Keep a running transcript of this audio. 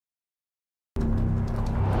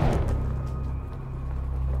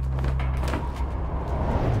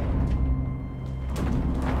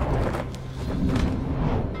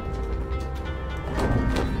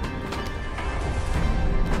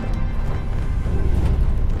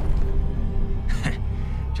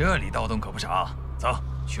这里盗洞可不少，走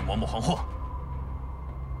去摸摸黄货。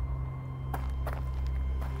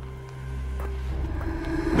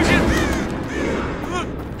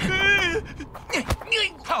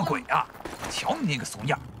怕鬼啊！瞧你那个怂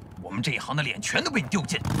样，我们这一行的脸全都被你丢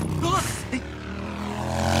尽。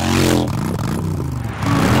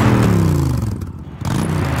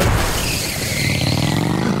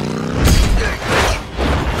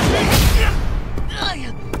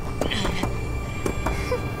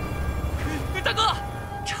大哥，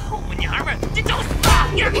臭娘们，你找死啊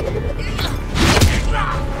！2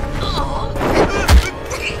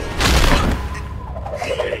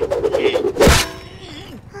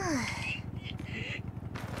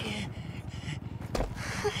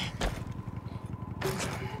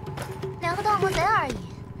个盗墓贼而已，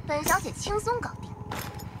本小姐轻松搞定。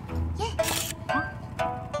耶！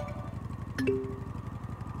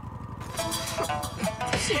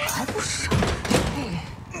这个还不少。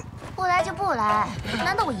不来就不来，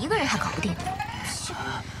难道我一个人还搞不定？切，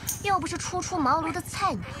又不是初出茅庐的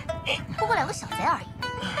菜鸟，不过2个小贼而已，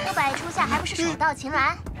我摆出下还不是手到擒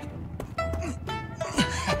来？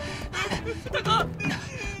大哥，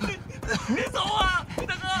别走啊！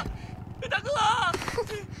大哥，大哥！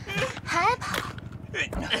还跑？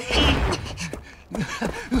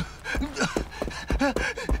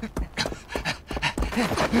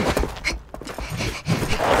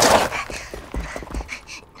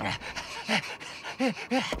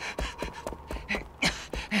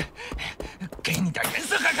给你点颜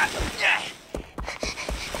色看看。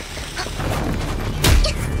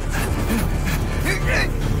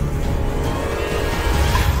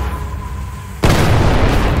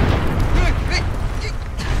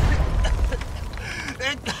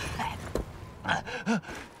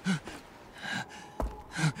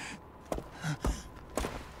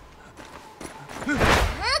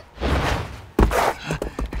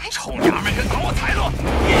臭娘们，跟搞我踩落！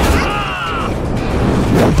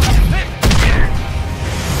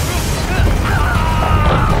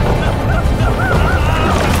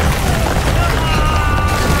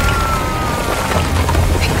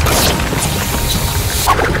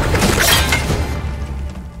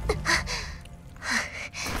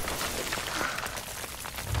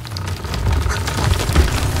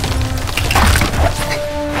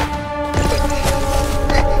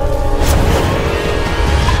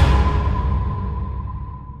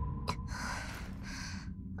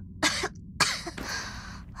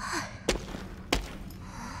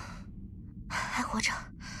还活着。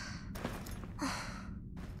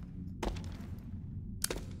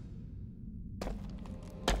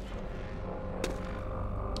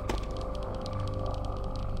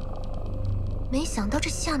没想到这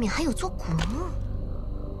下面还有座古墓。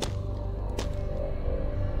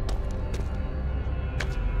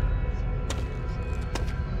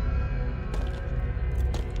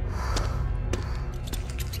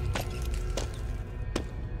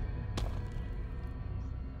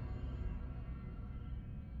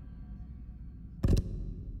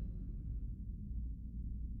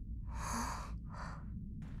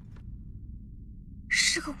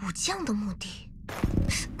是个武将的墓地。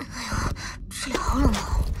哎呀，这里好冷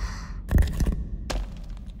啊！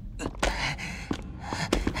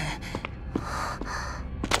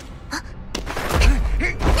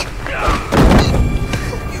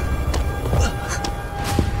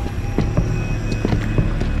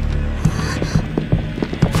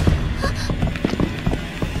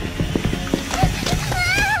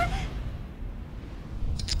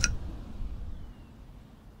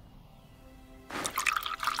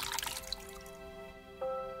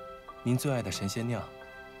您最爱的神仙酿，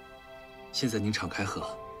现在您敞开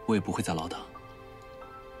喝，我也不会再唠叨。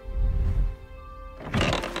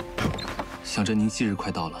想着您忌日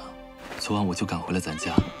快到了，昨晚我就赶回了咱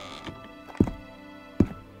家。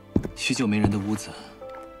许久没人的屋子，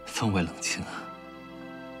氛围冷清啊。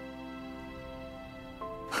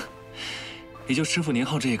也就师傅您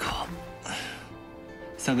好这一口。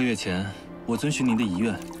3个月前，我遵循您的遗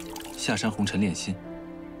愿，下山红尘炼心。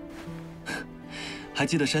还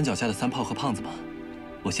记得山脚下的3炮和胖子吗？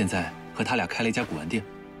我现在和他俩开了一家古玩店。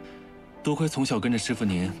多亏从小跟着师傅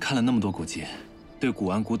您看了那么多古籍，对古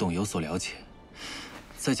玩古董有所了解，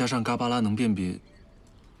再加上嘎巴拉能辨别。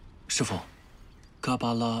师傅，嘎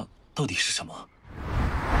巴拉到底是什么？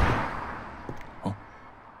哦。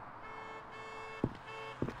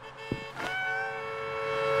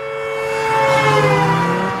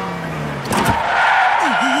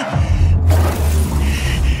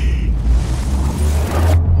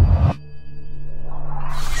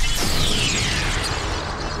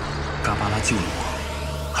救了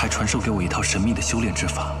我，还传授给我一套神秘的修炼之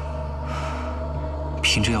法——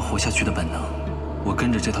凭着要活下去的本能，我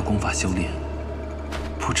跟着这套功法修炼，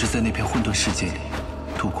不知在那片混沌世界里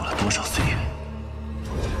度过了多少岁月，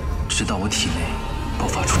直到我体内爆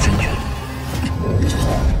发出真元。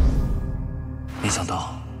没想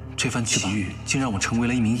到这番奇遇竟让我成为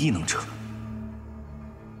了一名异能者。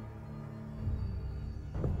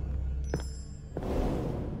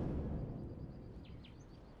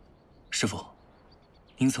师傅，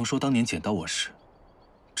您曾说当年捡到我时，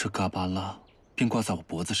这嘎巴拉便挂在我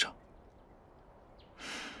脖子上。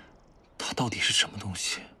它到底是什么东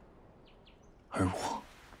西？而我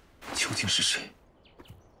究竟是谁？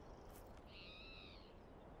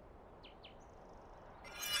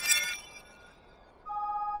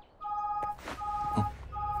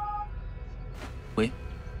喂，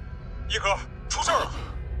一哥，出事儿了！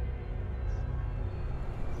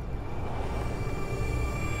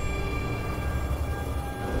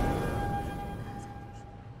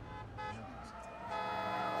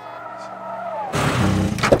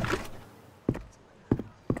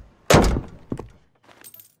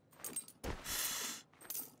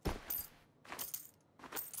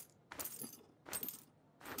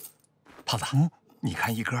胖子，你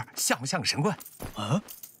看一哥像不像个神棍？啊？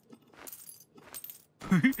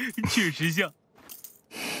确实像。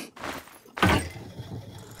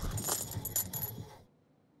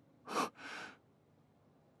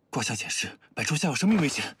卦象显示，百株下有生命危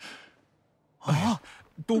险。啊！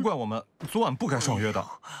都怪我们昨晚不该爽约的。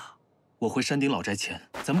我回山顶老宅前，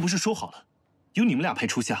咱们不是说好了，由你们俩派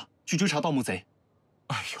初夏去追查盗墓贼？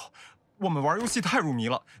哎呦，我们玩游戏太入迷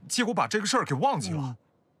了，结果把这个事儿给忘记了。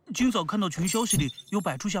今早看到群消息里有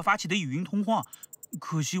百株下发起的语音通话，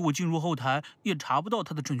可惜我进入后台也查不到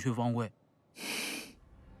它的准确方位。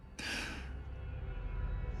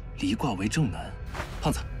离卦为正南，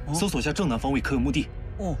胖子，搜索下正南方位可有墓地。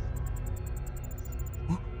哦，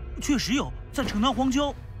确实有，在城南荒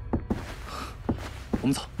郊。我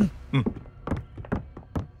们走。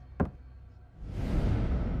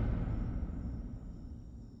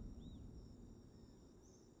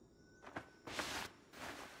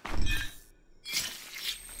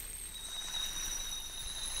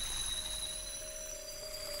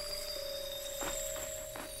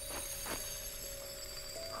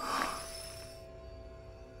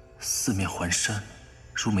四面环山，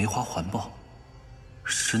如梅花环抱，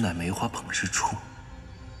实乃梅花捧日出。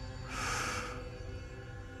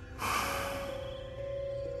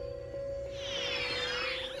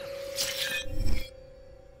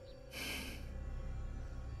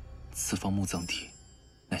此方墓葬地，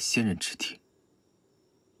乃仙人之地。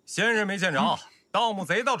仙人没见着，盗墓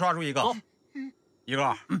贼倒抓住一个。一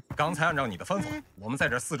哥，刚才按照你的吩咐，我们在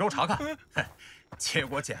这四周查看，结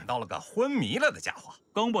果捡到了个昏迷了的家伙。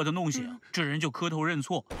刚把他弄醒，这人就磕头认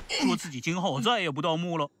错，说自己今后再也不盗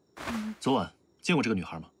墓了。昨晚见过这个女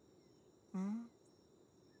孩吗？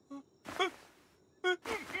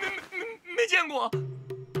没见过。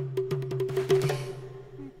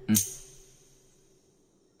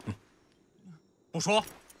不说，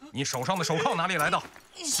你手上的手铐哪里来的？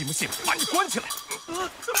信不信把你关起来？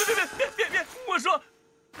别！我说，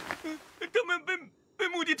他们被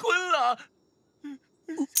墓地吞了。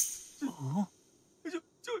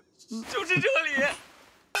就是这里。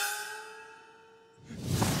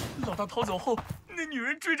老大逃走后，那女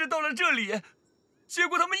人追着到了这里，结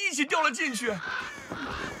果他们一起掉了进去。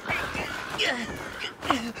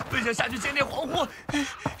本想下去捡点黄货。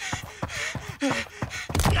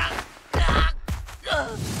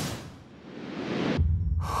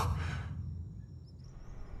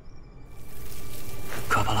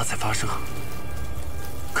嘎巴拉在发热，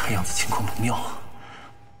看样子情况不妙啊！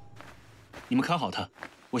你们看好他，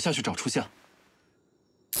我下去找初夏。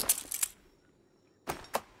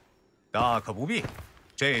大可不必，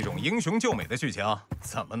这种英雄救美的剧情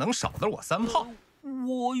怎么能少得我三炮？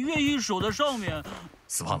我愿意守在上面。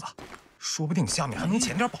死胖子，说不定下面还能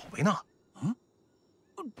捡点宝贝呢。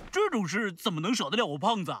这种事怎么能少得了我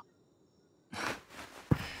胖子？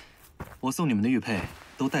我送你们的玉佩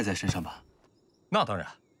都带在身上吧。那当然，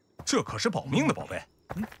这可是保命的宝贝。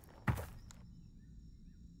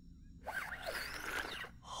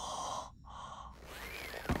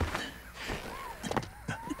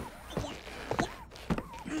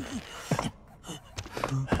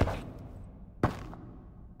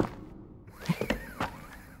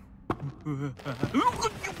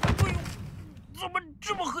怎么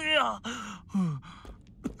这么黑啊？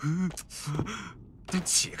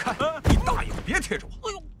且看，你大爷别贴着我！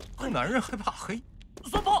哎呦，男人还怕黑？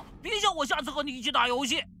孙炮，别想我下次和你一起打游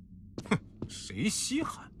戏。哼，谁稀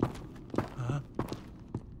罕？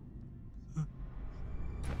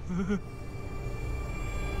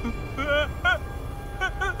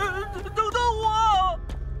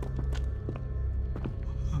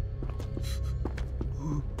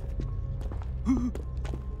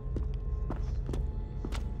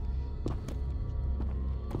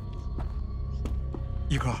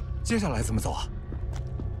一哥，接下来怎么走啊？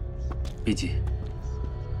别急。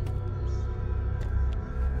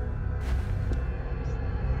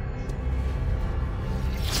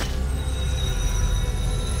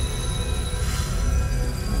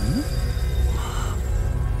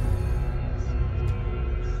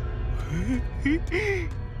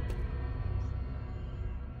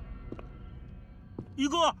一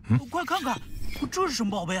哥，快看看，这是什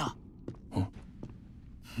么宝贝啊？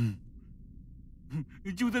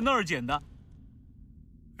就在那儿捡的。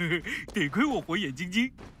得亏我火眼金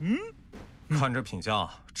睛。看这品相，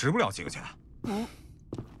值不了几个钱。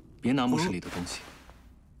别拿墓室里的东西，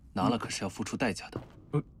拿了可是要付出代价的。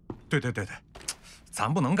对，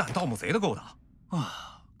咱不能干盗墓贼的勾当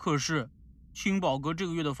啊！可是，青宝哥这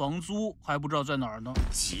个月的房租还不知道在哪儿呢。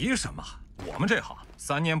急什么？我们这行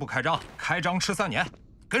3年不开张，开张吃3年。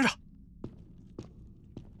跟上。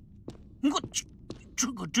我去，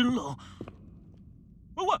这可真冷。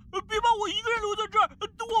喂，别把我一个人留在这儿，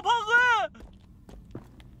我怕黑。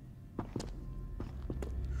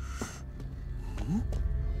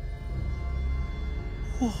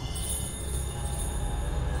哇。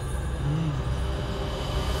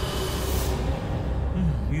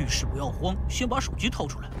遇事不要慌，先把手机掏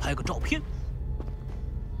出来拍个照片。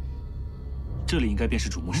这里应该便是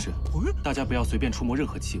主墓室，大家不要随便触摸任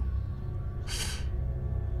何器物。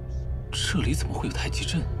这里怎么会有太极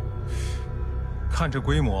阵？看这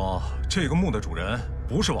规模，这个墓的主人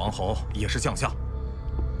不是王侯，也是将相。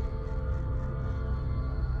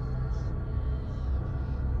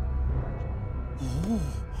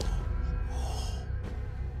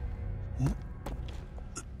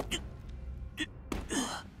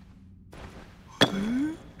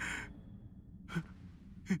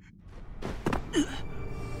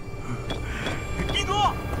一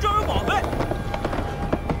哥，这儿有宝贝。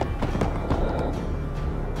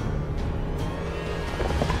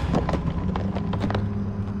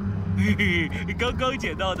嘿嘿，刚刚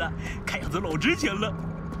捡到的，看样子老值钱了。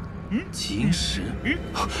基因石，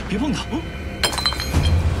别碰它。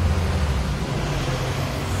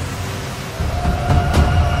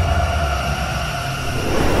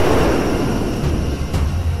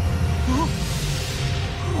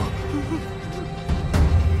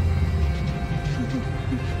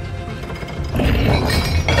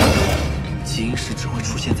基因石只会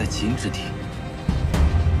出现在基因之地。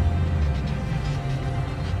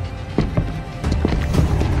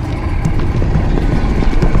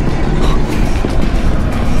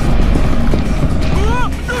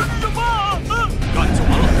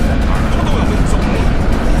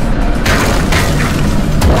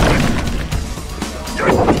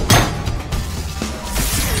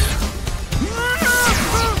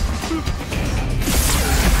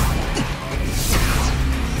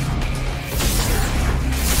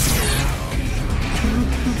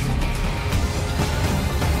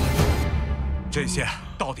这些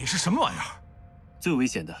到底是什么玩意儿？最危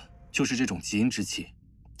险的就是这种极阴之气，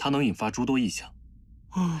它能引发诸多异象。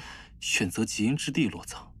选择极阴之地落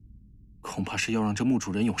葬，恐怕是要让这墓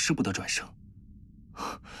主人永世不得转生。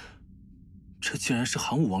这竟然是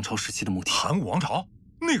韩武王朝时期的墓体。韩武王朝？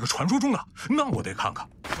那个传说中的？那我得看看。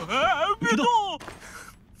别动！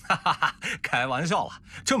哈哈哈，开玩笑了，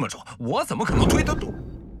这么重，我怎么可能推得动？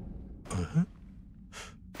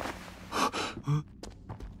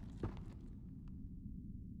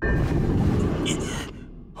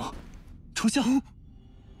丞相，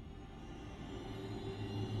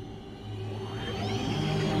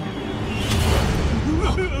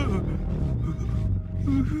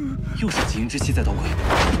又是极阴之气在捣鬼。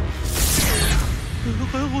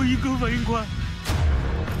还好一哥反应快。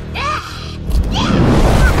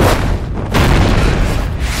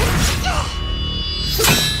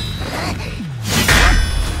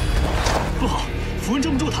不好，符文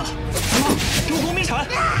镇不住他了。大妈，给我光明铲，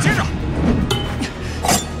接着。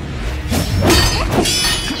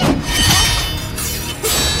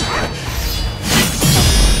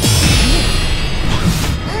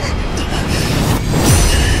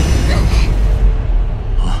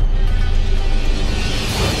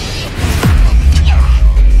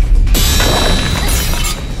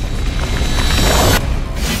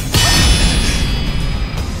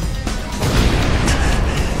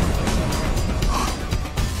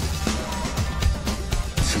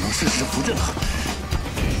只能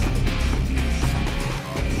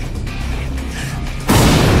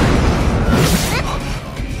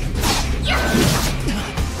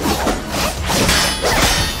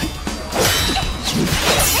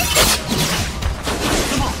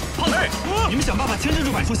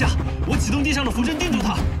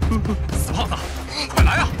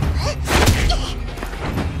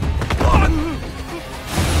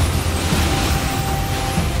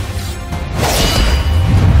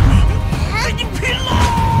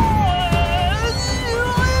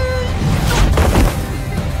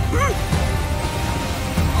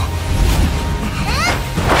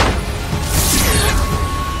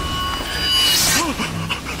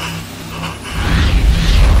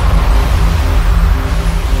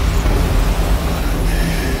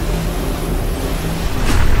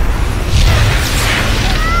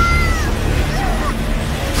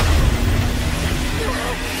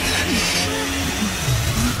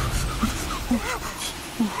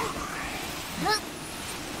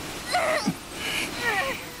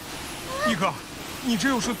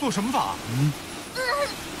是做什么法？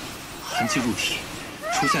寒气入体，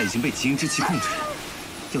初夏已经被极阴之气控制，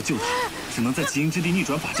要救他，只能在极阴之地逆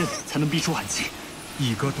转法阵，才能逼出寒气。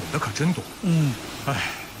一哥懂得可真多。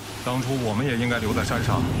哎，当初我们也应该留在山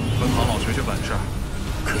上，和唐老学学本事。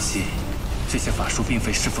可惜，这些法术并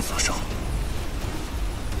非师父所授。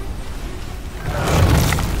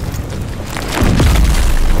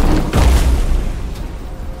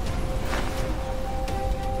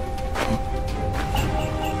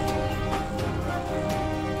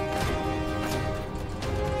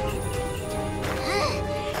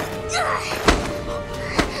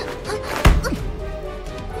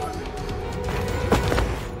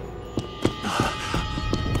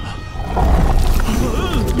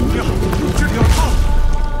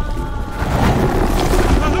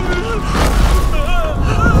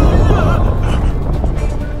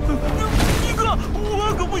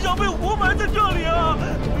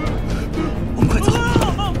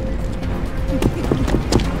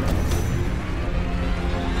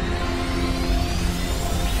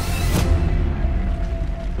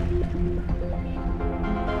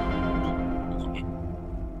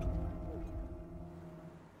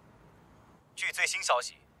 据最新消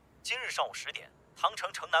息，今日上午10点，唐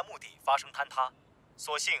城城南墓地发生坍塌，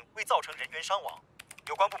所幸未造成人员伤亡。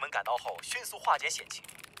有关部门赶到后，迅速化解险情，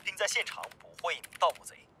并在现场捕获一名盗墓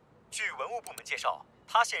贼。据文物部门介绍，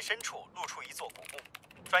塌陷深处露出一座古墓，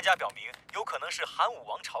专家表明有可能是韩武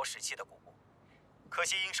王朝时期的古墓，可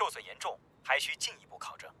惜因受损严重，还需进一步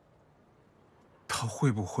考证。他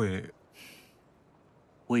会不会？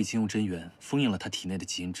我已经用真元封印了他体内的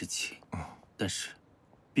极阴之气，但是。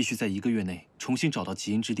 必须在1个月内重新找到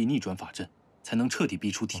极阴之地逆转法阵，才能彻底逼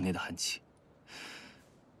出体内的寒气。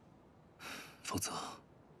否则，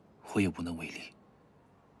我也无能为力。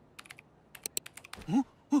你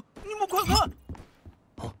们快看！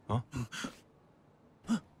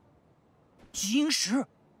极阴石。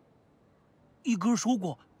一哥说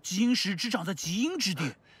过，极阴石只长在极阴之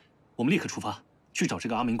地。我们立刻出发，去找这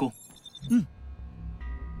个阿明宫。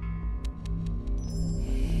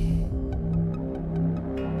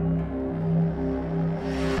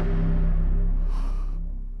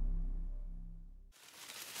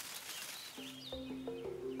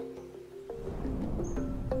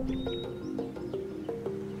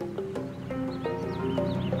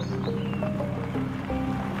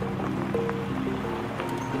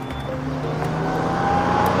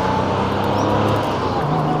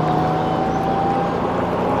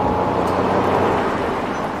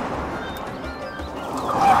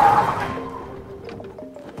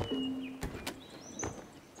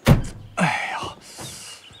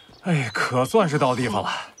可算是到地方了。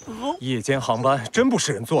夜间航班真不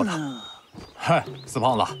是人做的。嗨，死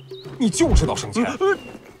胖子，你就知道省钱。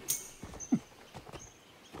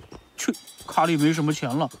去，卡里没什么钱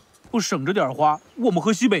了，不省着点花，我们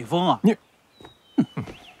喝西北风啊！你，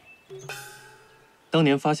当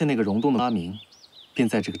年发现那个溶洞的阿明，便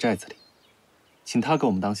在这个寨子里，请他给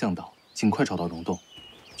我们当向导，尽快找到溶洞，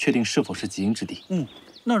确定是否是极阴之地。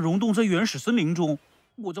那溶洞在原始森林中。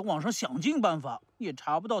 我在网上想尽办法，也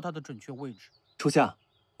查不到它的准确位置。初夏，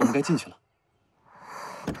我们该进去了。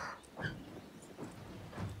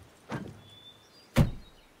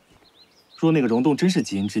若那个溶洞真是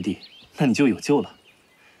极阴之地，那你就有救了。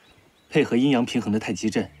配合阴阳平衡的太极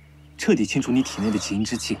阵，彻底清除你体内的极阴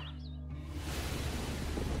之气。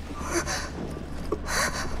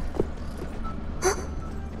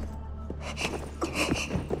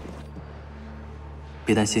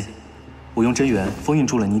别担心。 我用真元封印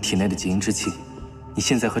住了你体内的极阴之气，你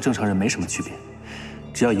现在和正常人没什么区别。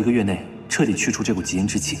只要1个月内彻底去除这股极阴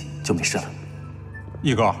之气，就没事了。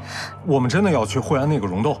一哥，我们真的要去惠安那个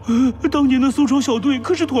溶洞？当年的苏城小队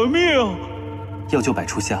可是团灭啊！要救百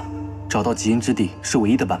初夏，找到极阴之地是唯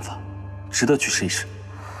一的办法，值得去试一试。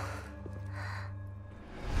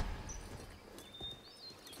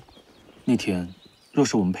那天，若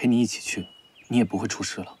是我们陪你一起去，你也不会出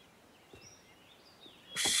事了。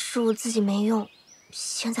 是我自己没用，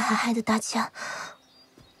现在还害得大家。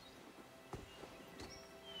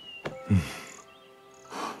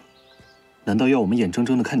难道要我们眼睁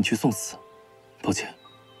睁的看你去送死？抱歉，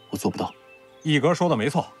我做不到。一哥说的没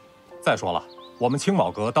错。再说了，我们青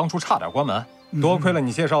宝阁当初差点关门，多亏了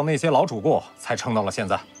你介绍那些老主顾，才撑到了现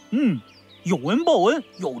在。有恩报恩，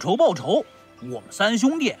有仇报仇。我们3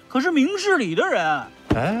兄弟可是明事理的人。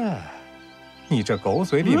哎，你这狗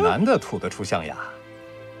嘴里男的吐得出象牙。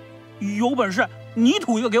 有本事你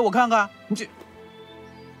吐一个给我看看！你这，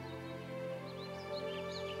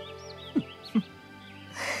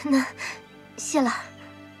那谢了。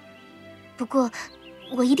不过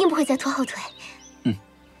我一定不会再拖后腿。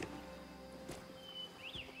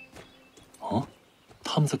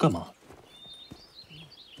他们在干嘛？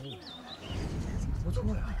不错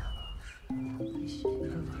呀。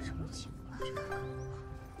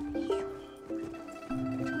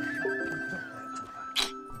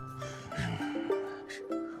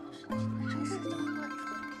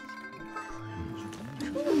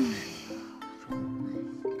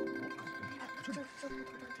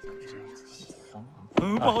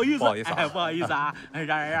不好意思，不好意思啊，不好意思啊，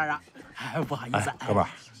让，不好意思。哥们儿，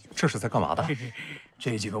这是在干嘛的？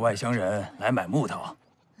这几个外乡人来买木头。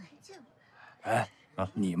哎，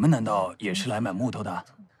你们难道也是来买木头的？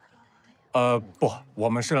不，我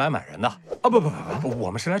们是来买人的。啊，不，我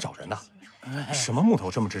们是来找人的。什么木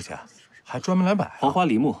头这么值钱，还专门来买？黄花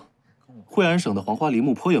梨木，惠安省的黄花梨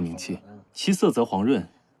木颇有名气，其色泽黄润，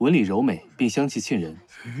纹理柔美，并香气沁人。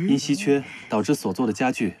因稀缺，导致所做的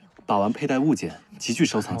家具、把玩佩戴物件极具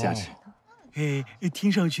收藏价值。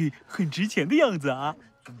听上去很值钱的样子啊！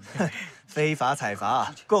非法采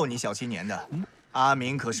伐，够你小青年的。阿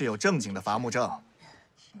明可是有正经的伐木证。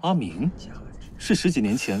阿明，是10几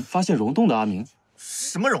年前发现溶洞的阿明？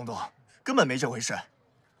什么溶洞？根本没这回事，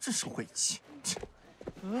真是晦气！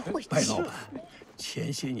白老板，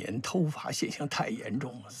前些年偷伐现象太严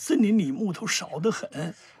重了，森林里木头少得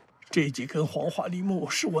很。这几根黄花梨木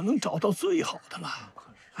是我能找到最好的了。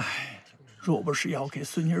哎，若不是要给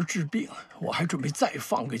孙女儿治病，我还准备再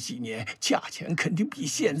放个几年，价钱肯定比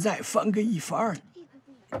现在翻个一番。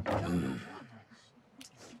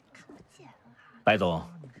白总，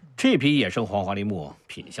这批野生黄花梨木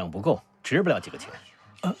品相不够，值不了几个钱。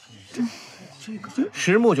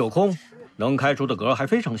实木9空，能开出的格还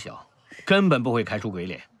非常小，根本不会开出鬼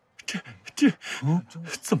脸。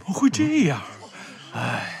怎么会这样？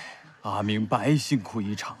哎，阿明白辛苦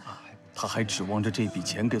一场啊！他还指望着这笔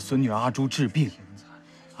钱给孙女阿朱治病。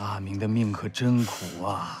阿明的命可真苦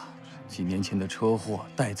啊！几年前的车祸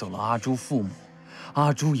带走了阿朱父母，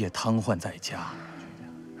阿朱也瘫痪在家。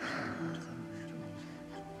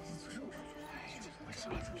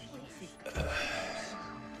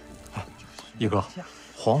一哥，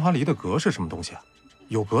黄花梨的格是什么东西啊？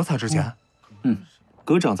有格才值钱。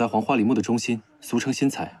格长在黄花梨木的中心，俗称心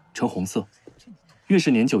彩，呈红色。越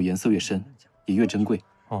是年久，颜色越深，也越珍贵。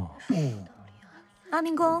阿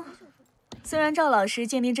明公，虽然赵老师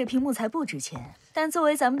鉴定这批木材不值钱，但作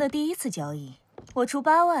为咱们的第一次交易，我出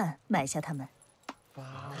8万买下它们。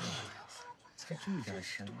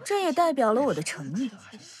这也代表了我的诚意。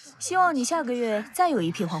希望你下个月再有一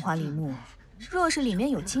批黄花梨木，若是里面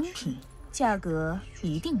有精品，价格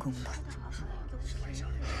一定公道。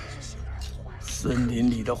森林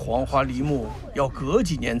里的黄花梨木要隔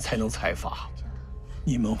几年才能采伐，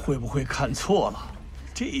你们会不会看错了？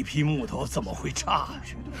这批木头怎么会差？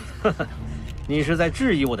你是在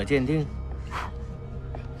质疑我的鉴定？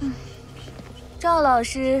赵老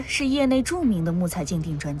师是业内著名的木材鉴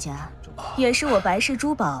定专家，也是我白氏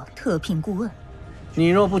珠宝特聘顾问。你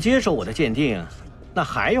若不接受我的鉴定，那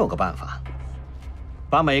还有个办法，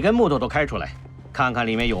把每根木头都开出来，看看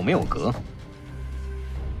里面有没有格。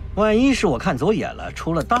万一是我看走眼了，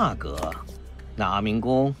出了大格，那阿明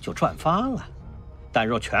公就赚翻了。但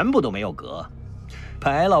若全部都没有格，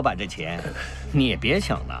白老板这钱你也别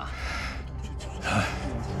想拿。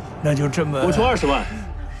那就这么，我出20万，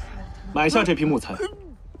买下这批木材。喂，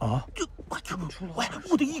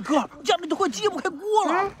我的一哥，家里都快揭不开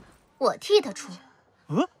锅了。我替他出。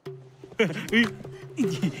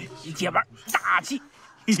你姐们儿大气。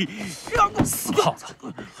死胖子，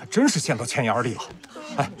还真是见到钱眼里了。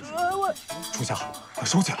哎，初夏，快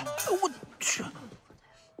收起来！我去。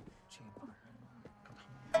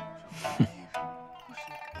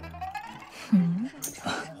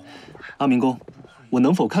阿明公，我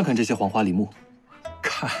能否看看这些黄花梨木？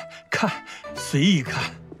看，随意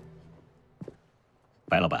看。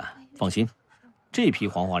白老板，放心，这批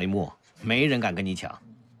黄花梨木没人敢跟你抢。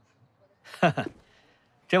哈哈，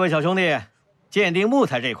这位小兄弟，鉴定木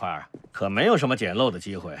材这块可没有什么捡漏的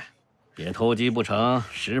机会，别偷鸡不成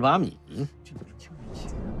蚀把米。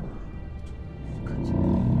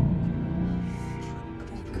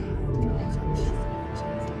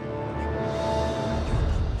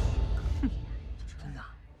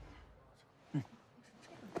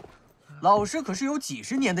老师可是有几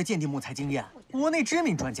10年的鉴定木材经验，国内知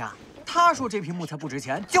名专家。他说这批木材不值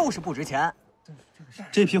钱，就是不值钱。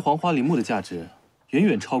这批黄花梨木的价值远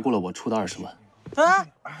远超过了我出的20万。啊！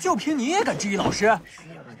就凭你也敢质疑老师？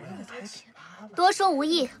多说无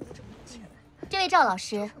益。这位赵老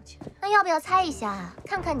师，那要不要猜一下，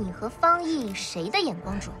看看你和方逸谁的眼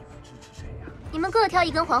光准？你们各挑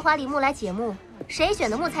一根黄花梨木来解木，谁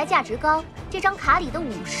选的木材价值高，这张卡里的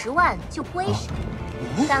50万就归谁。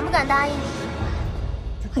敢不敢答应？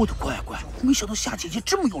我的乖乖，没想到夏姐姐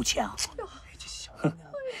这么有钱啊！哼，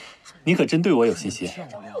你可真对我有信心。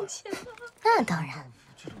那当然。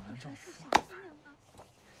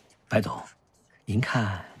白总，您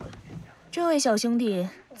看，这位小兄弟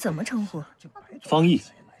怎么称呼？方逸。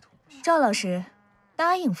赵老师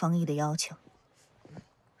答应方逸的要求。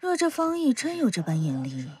若这方逸真有这般眼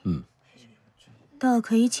力，倒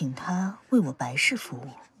可以请他为我白氏服务。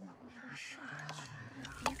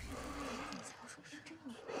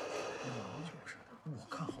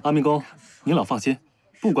阿明公，您老放心，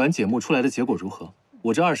不管节目出来的结果如何，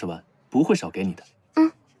我这20万不会少给你的。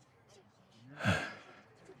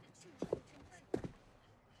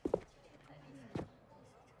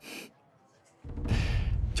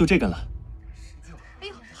就这根了。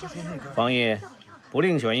方逸，不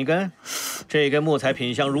另选一根？这根木材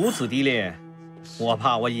品相如此低劣，我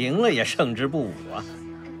怕我赢了也胜之不武啊！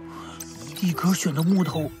一哥选的木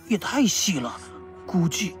头也太细了，估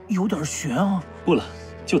计有点悬啊。不了，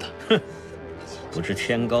就他。哼，不知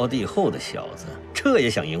天高地厚的小子，这也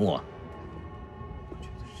想赢我？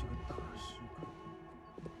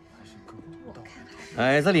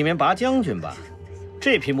矮子里面拔将军吧，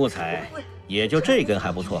这批木材也就这根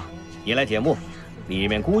还不错，你来点木，里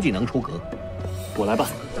面估计能出格。我来吧，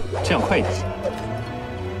这样快一点。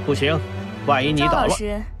不行，万一你倒了。赵老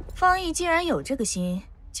师，方逸既然有这个心，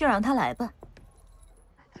就让他来吧。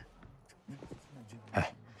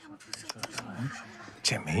哎，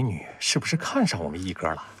这美女是不是看上我们一哥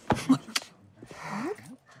了？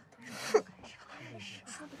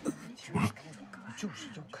就是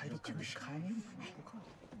要开就跟开。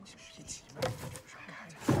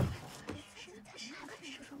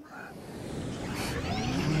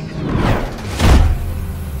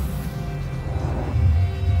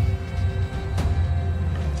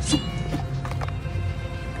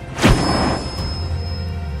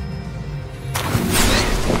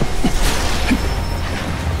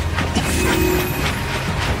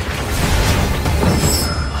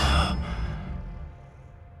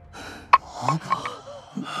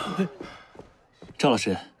赵老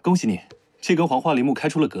师，恭喜你，这根黄花梨木开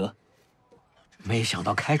出了格。没想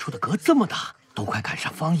到开出的格这么大，都快赶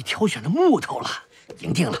上方逸挑选的木头了，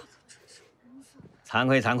赢定了。惭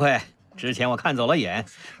愧惭愧，之前我看走了眼，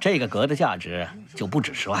这个格的价值就不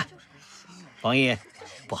止10万。方逸，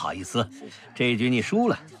不好意思，这一局你输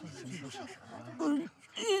了。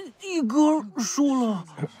一哥输了。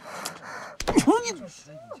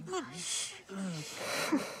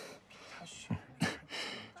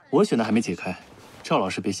我选的还没解开，赵老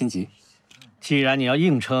师别心急。既然你要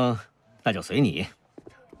硬撑，那就随你。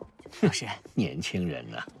老师，年轻人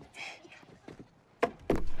呐。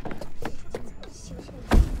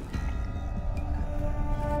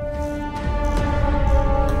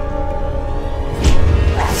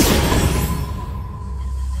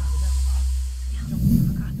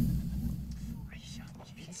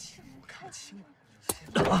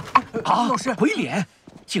啊！老师，鬼脸，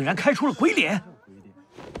竟然开出了鬼脸！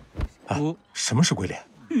什么是鬼脸？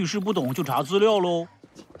遇事不懂就查资料喽。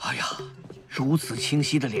哎呀，如此清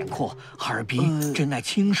晰的脸廓，耳鼻真乃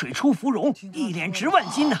清水出芙蓉，一脸值万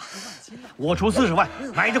金呐！我出40万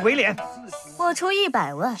买这鬼脸，我出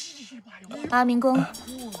100万。阿明公，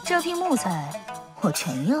这批木材我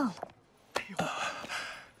全要了。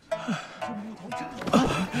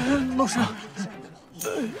老师，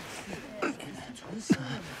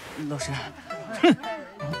老师，哼，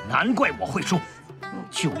难怪我会输，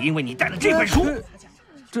就因为你带了这本书。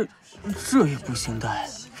这也不行带。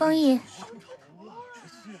方逸，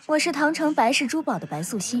我是唐城白氏珠宝的白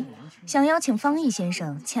素心，想邀请方逸先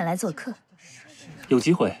生前来做客。有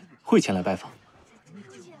机会会前来拜访。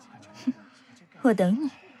我等你。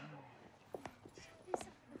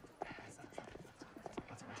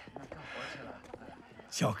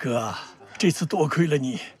小哥，这次多亏了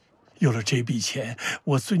你，有了这笔钱，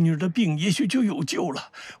我孙女儿的病也许就有救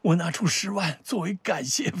了。我拿出10万作为感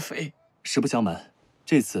谢费。实不相瞒，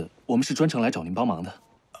这次我们是专程来找您帮忙的。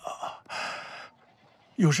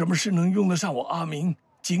有什么事能用得上我阿明，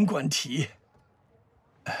尽管提。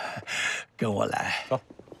跟我来。走。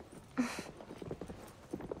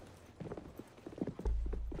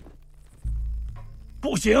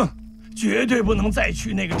不行，绝对不能再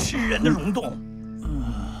去那个吃人的溶洞。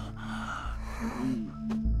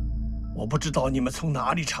我不知道你们从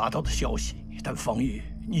哪里查到的消息，但方逸，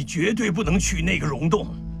你绝对不能去那个溶洞。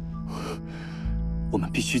我们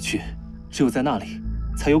必须去，只有在那里，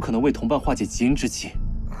才有可能为同伴化解极阴之气。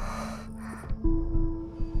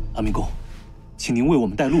阿明公，请您为我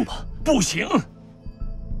们带路吧。不行。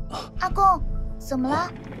阿公，怎么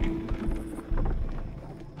了？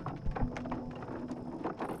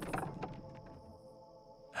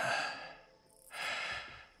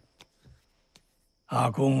阿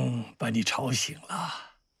公把你吵醒了。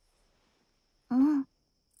嗯。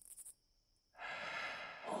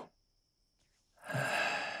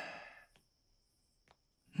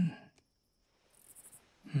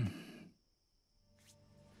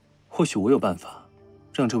或许我有办法，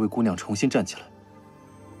让这位姑娘重新站起来。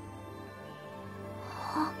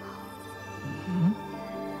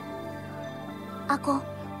阿公，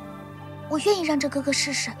我愿意让这哥哥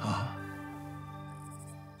试试。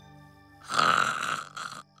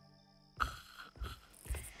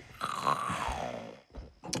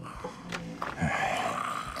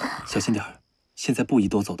小心点儿，现在不宜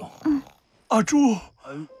多走动。阿朱，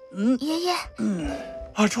爷爷，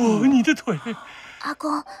阿朱，你的腿。阿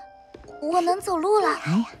公，我能走路了。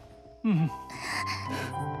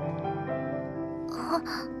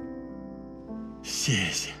谢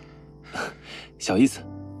谢，小意思。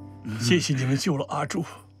谢谢你们救了阿朱，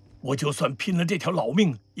我就算拼了这条老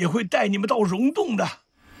命，也会带你们到溶洞的。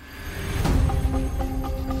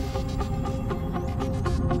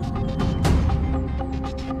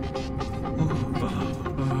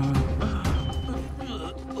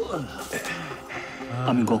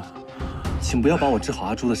阿明公，请不要把我治好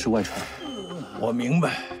阿朱的事外传。我明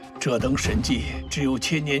白，这等神迹只有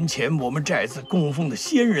1000年前我们寨子供奉的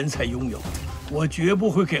仙人才拥有，我绝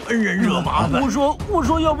不会给恩人惹麻烦。我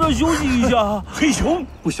说，要不要休息一下？黑熊，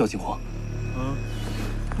不需要惊慌。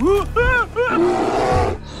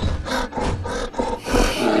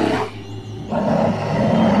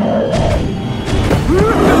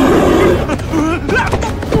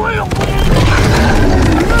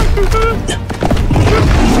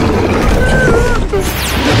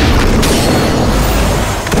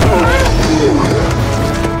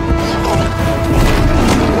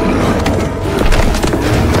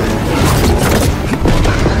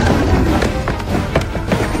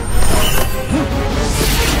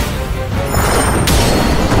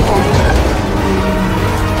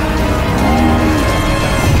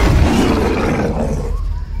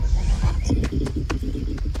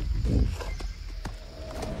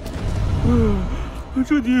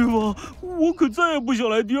这地方我可再也不想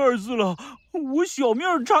来第2次了，我小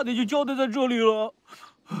命差点就交代在这里了。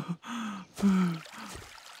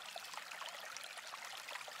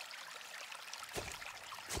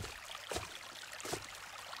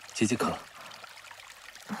解解渴。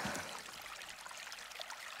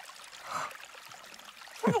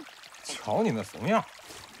瞧你那怂样！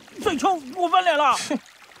再呛我翻脸了。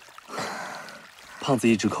胖子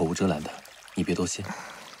一直口无遮拦的，你别多心。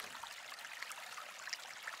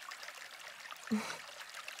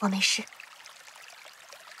我没事。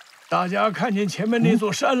大家看见前面那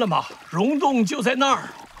座山了吗？溶洞就在那儿。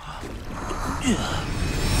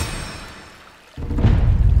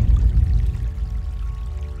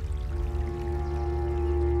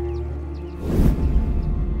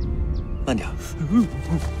慢点。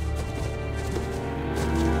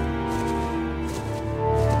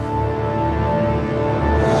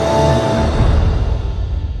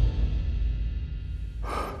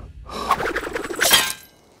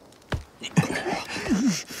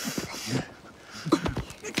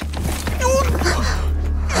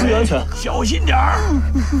注意安全，小心点儿，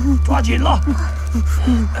抓紧了。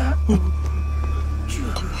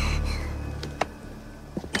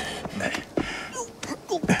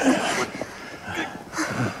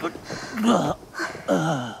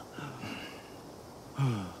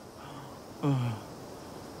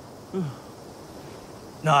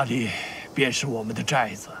那里便是我们的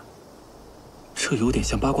寨子。这有点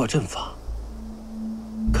像八卦阵法。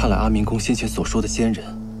看来阿明公先前所说的仙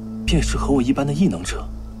人，便是和我一般的异能者。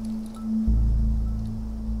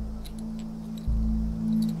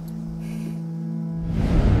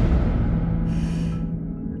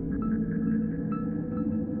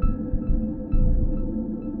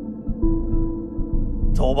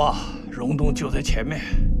走吧，溶洞就在前面。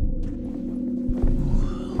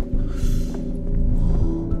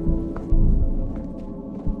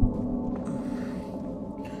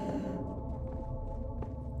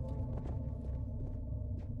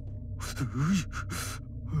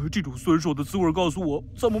这种酸爽的滋味告诉我，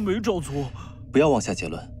咱们没找错。不要妄下结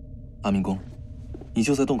论，阿明公，你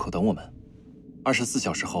就在洞口等我们。24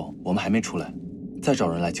小时后，我们还没出来，再找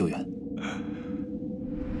人来救援。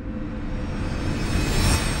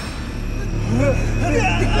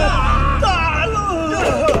大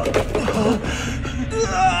了！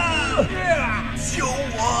救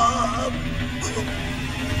我！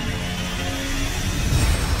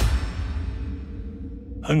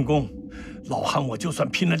恩公，老汉我就算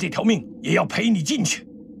拼了这条命，也要陪你进去。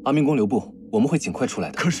阿明公留步，我们会尽快出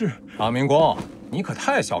来的。可是，阿明公，你可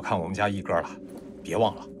太小看我们家一哥了。别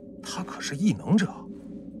忘了，他可是异能者。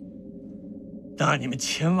那你们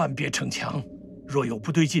千万别逞强，若有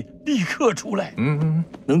不对劲，立刻出来。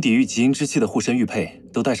能抵御极阴之气的护身玉佩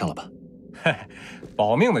都带上了吧？嘿，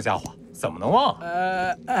保命的家伙怎么能忘？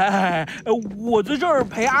我在这儿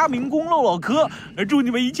陪阿明公路老柯，祝你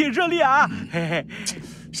们一切顺利啊！嘿嘿，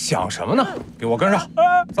想什么呢？给我跟上，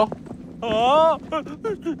走。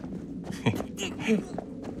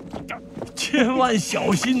千万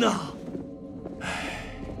小心呐！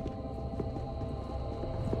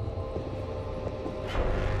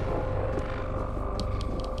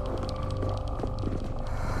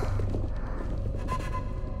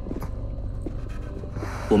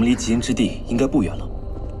我们离极阴之地应该不远了。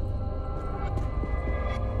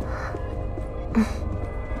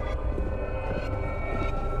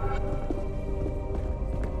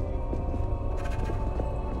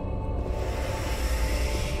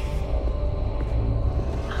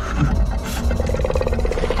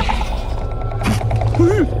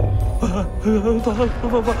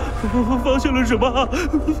发现了什么？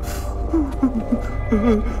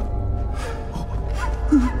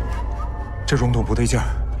这溶洞不对劲儿，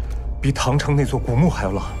比唐城那座古墓还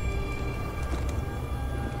要冷。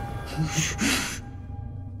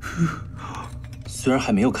虽然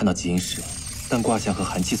还没有看到极阴石，但卦象和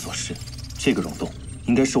寒气所示，这个溶洞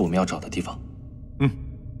应该是我们要找的地方。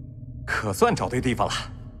可算找对地方了。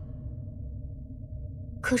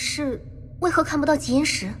可是为何看不到极阴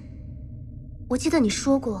石？我记得你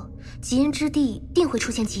说过，极阴之地定会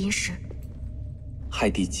出现极阴石。亥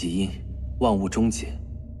地极阴，万物终结，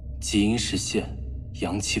极阴石现，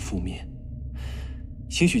阳气覆灭。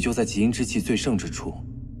兴许就在极阴之气最盛之处，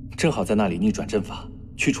正好在那里逆转阵法，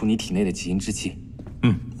去除你体内的极阴之气。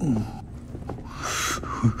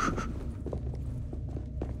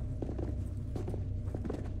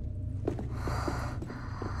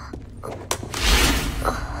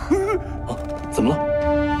怎么了？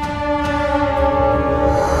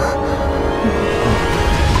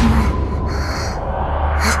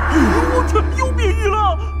我操！又变异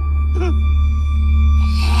了！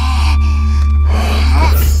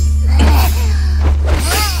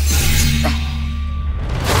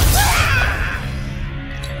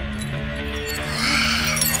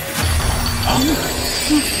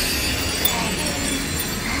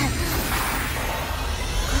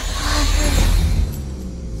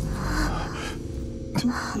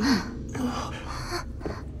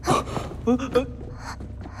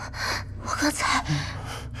我刚才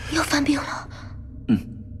又犯病了。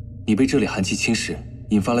你被这里寒气侵蚀，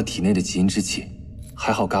引发了体内的极阴之气。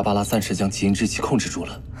还好嘎巴拉暂时将极阴之气控制住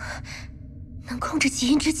了。能控制极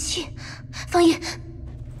阴之气，方逸，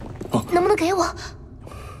能不能给我？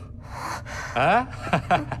哎，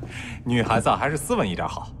女孩子还是斯文一点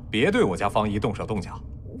好，别对我家方逸动手动脚。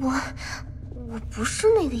我不是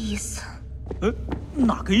那个意思。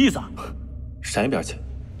哪个意思啊？闪一边去。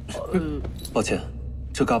抱歉，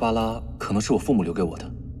这嘎巴拉可能是我父母留给我的。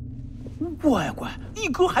乖乖，一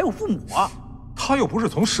哥还有父母啊？他又不是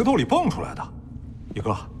从石头里蹦出来的。一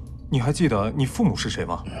哥，你还记得你父母是谁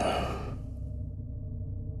吗？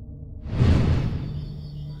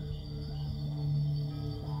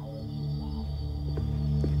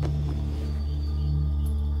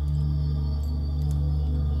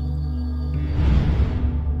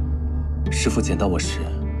师父捡到我时，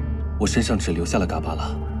我身上只留下了嘎巴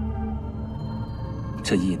拉。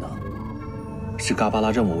这异能是嘎巴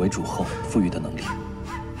拉认我为主后赋予的能力。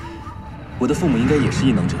我的父母应该也是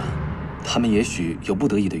异能者，他们也许有不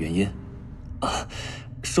得已的原因，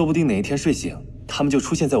说不定哪一天睡醒，他们就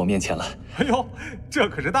出现在我面前了。哎呦，这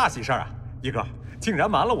可是大喜事儿啊！一哥竟然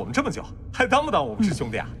瞒了我们这么久，还当不当我们是兄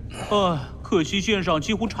弟啊？可惜线上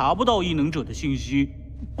几乎查不到异能者的信息，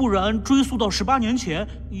不然追溯到18年前，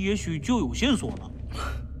也许就有线索了。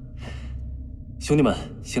兄弟们，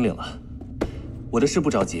心领了。我的事不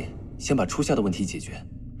着急，先把初夏的问题解决。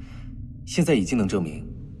现在已经能证明，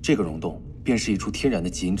这个溶洞便是一处天然的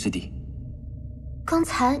极阴之地。刚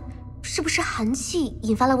才是不是寒气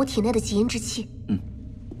引发了我体内的极阴之气？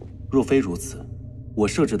若非如此，我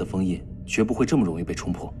设置的封印绝不会这么容易被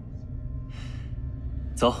冲破。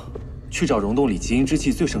走，去找溶洞里极阴之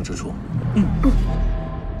气最盛之处。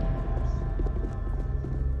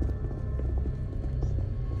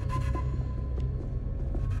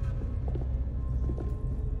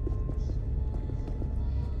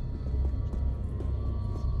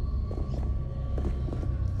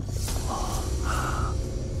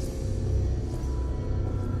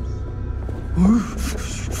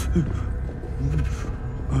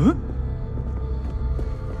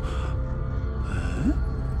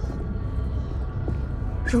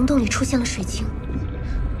溶洞里出现了水晶，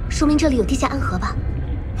说明这里有地下暗河吧？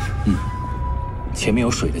前面有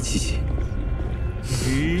水的气息。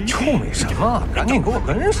臭美什么？赶紧给我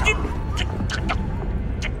跟上！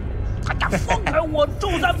放开我，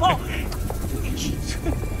周三炮！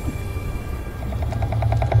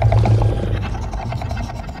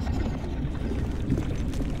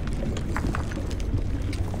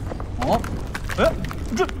哦，哎，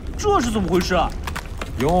这是怎么回事啊？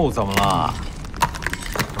又怎么了？啊？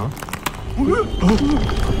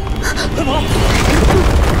快跑！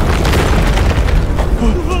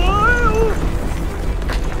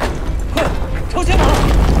快，朝前跑！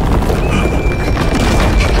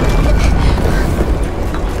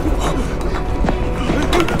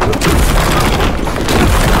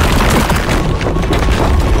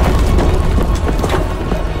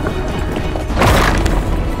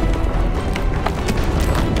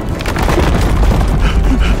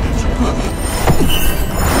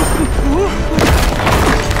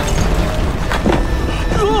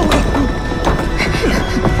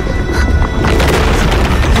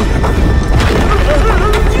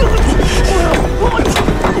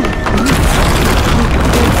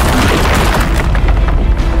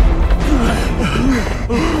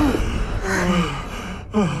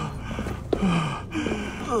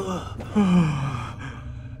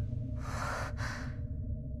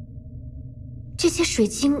这些水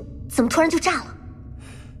晶怎么突然就炸了？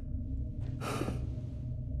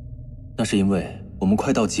那是因为我们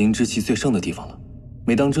快到极阴之气最盛的地方了。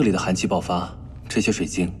每当这里的寒气爆发，这些水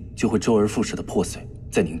晶就会周而复始的破碎，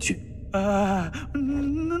再凝聚。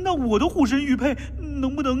那我的护身玉佩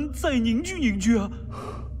能不能再凝聚凝聚啊？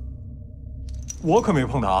我可没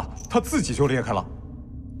碰它啊，它自己就裂开了。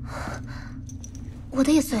我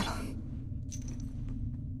的也碎了。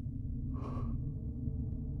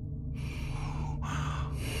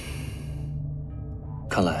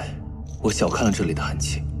看来我小看了这里的寒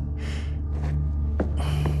气。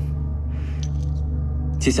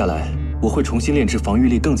接下来我会重新炼制防御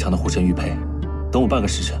力更强的护身玉佩。等我半个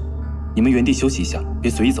时辰，你们原地休息一下，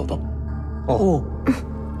别随意走动。哦。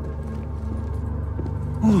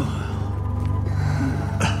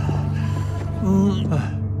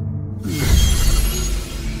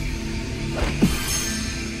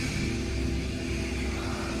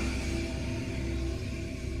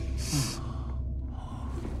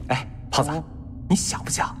哎，胖子，你想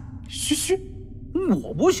不想？嘘嘘，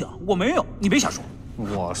我不想，我没有，你别瞎说。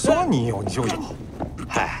我说你有你就有。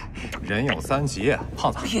嗨，人有三急，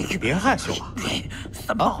胖子，别害羞啊。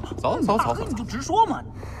三炮，走，你就直说嘛。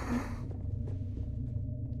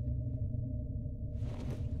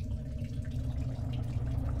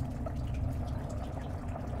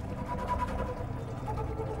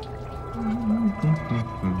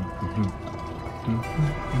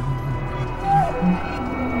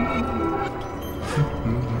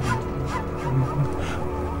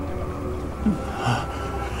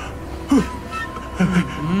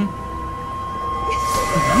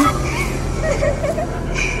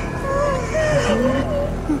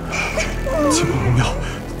前5秒，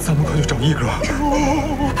咱们快去找一哥。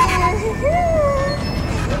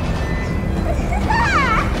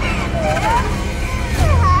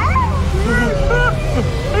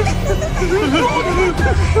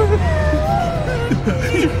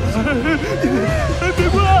别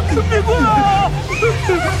过来！别过来！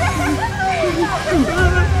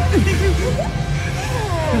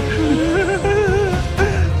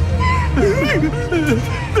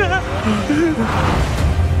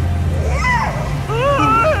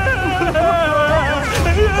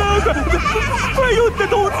快用你的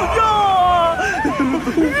童子尿啊！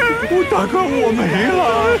大哥，我没了。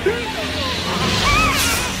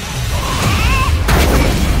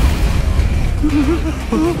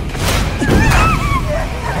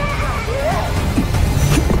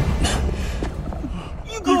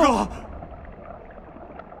一哥，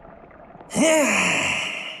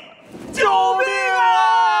救命啊！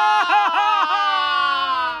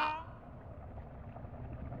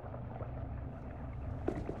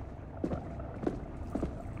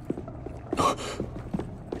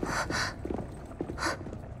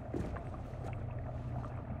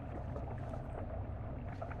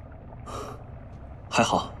还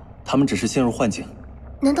好，他们只是陷入幻境。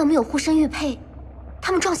难道没有护身玉佩，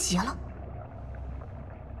他们撞邪了？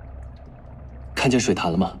看见水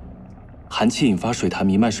潭了吗？寒气引发水潭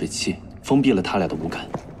弥漫水汽，封闭了他俩的五感，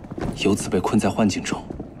由此被困在幻境中。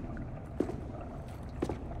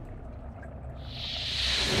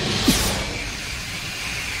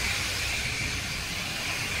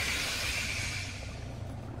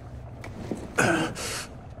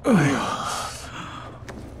哎呀！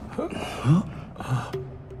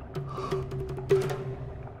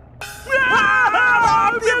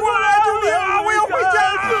别过来！救命啊！我要回家！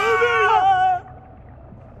救命啊！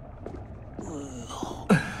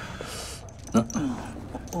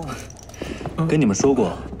跟你们说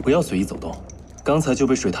过，不要随意走动，刚才就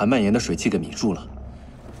被水潭蔓延的水汽给迷住了。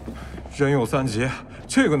人有3急，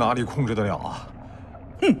这个哪里控制得了啊？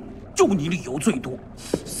哼，就你理由最多。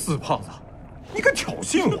死胖子，你敢挑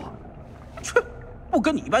衅我？切，不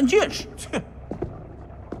跟你一般见识。切！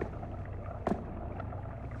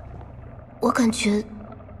我感觉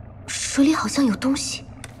水里好像有东西。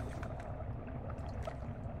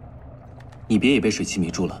你别也被水汽迷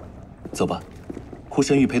住了，走吧，护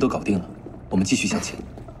身玉佩都搞定了，我们继续向前。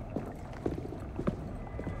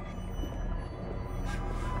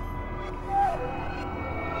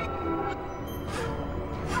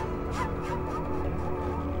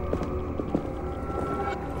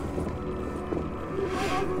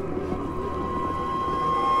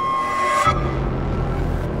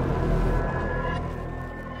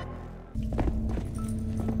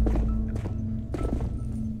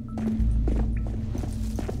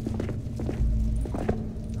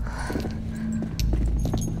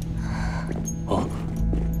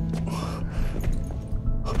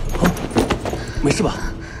没事吧？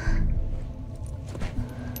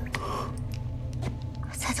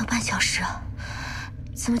才走半小时啊，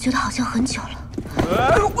怎么觉得好像很久了？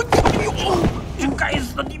这该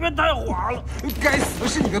死的地面太滑了！该死的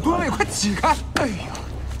是你的吨位，快起开！哎呀！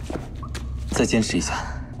再坚持一下，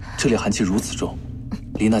这里寒气如此重，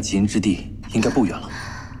离那极阴之地应该不远了。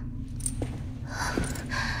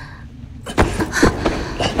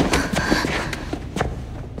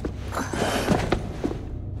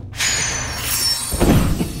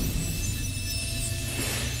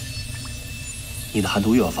你的寒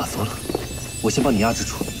毒又要发作了，我先帮你压制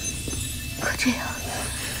住。可这样，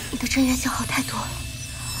你的真元消耗太多了。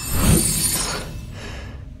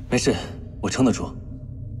没事，我撑得住。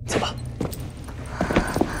走吧。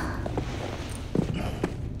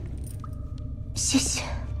谢谢。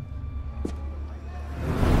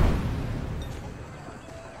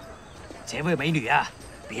这位美女啊，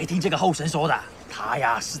别听这个后生说的，他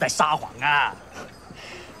呀是在撒谎啊。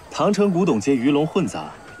唐城古董街鱼龙混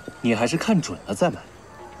杂。你还是看准了再买。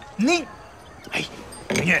你，哎，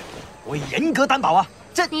圆圆，我严格担保啊，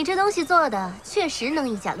你这东西做的确实能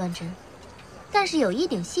以假乱真，但是有一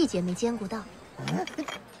点细节没兼顾到。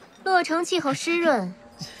洛城气候湿润，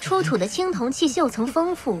出土的青铜器锈层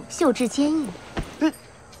丰富，锈质坚硬。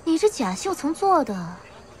你这假锈层做的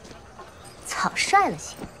草率了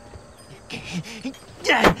些。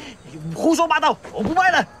胡说八道，我不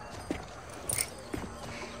卖了。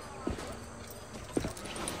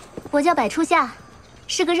我叫柏初夏，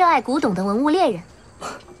是个热爱古董的文物猎人。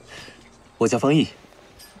我叫方逸，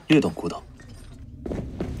略懂古董。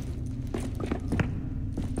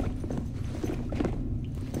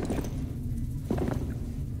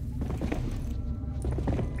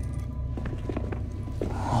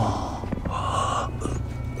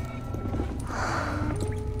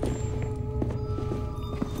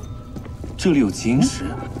这里有极阴石，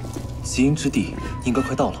极阴之地应该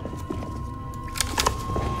快到了。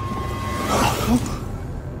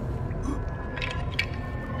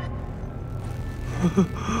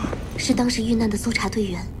是当时遇难的搜查队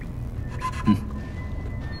员。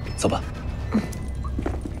走吧。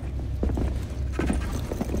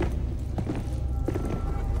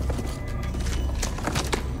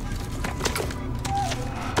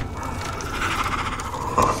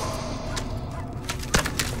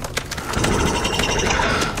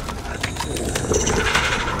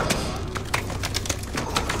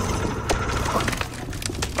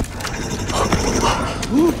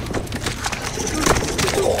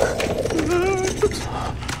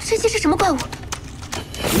这些是什么怪物？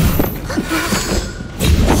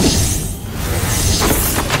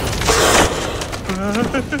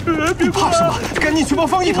怕什么？赶紧去帮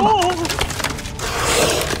方逸他们！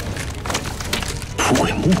蒲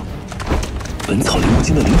鬼木，本草灵物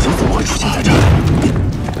经的灵魂怎么会出现在这儿？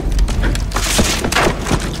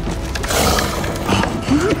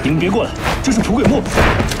你们别过来，这是蒲鬼木。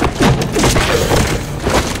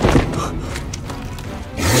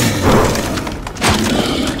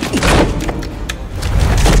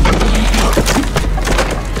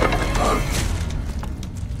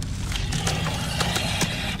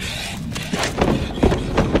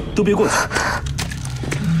都别过去！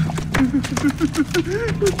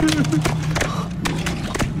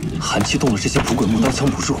寒气动了这些蒲鬼木，刀枪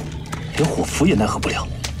不入，连火符也奈何不了。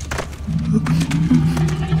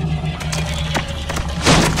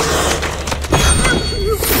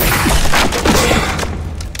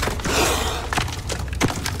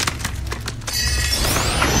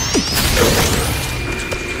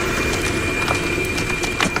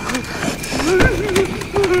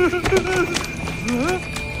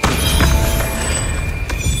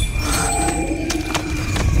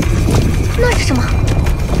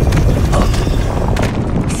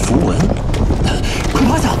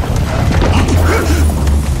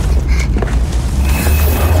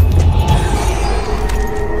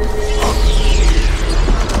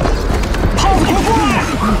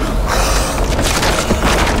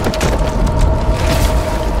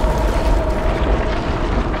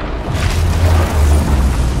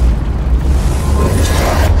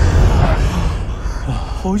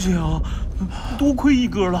好险啊！多亏一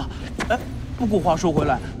哥了。哎，不过话说回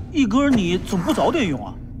来，一哥你怎么不早点用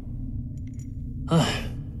啊？哎，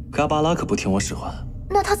嘎巴拉可不听我使唤。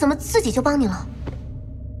那他怎么自己就帮你了？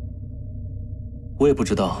我也不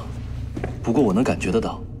知道，不过我能感觉得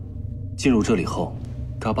到，进入这里后，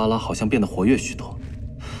嘎巴拉好像变得活跃许多。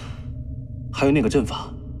还有那个阵法，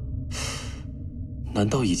难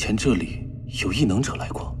道以前这里有异能者来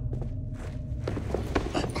过？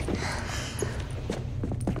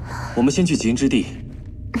我们先去极阴之地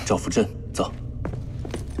找符阵，走。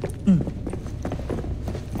嗯。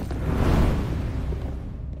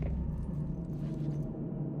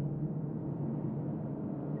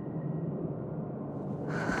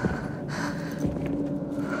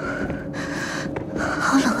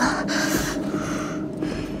好冷啊！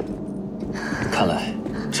看来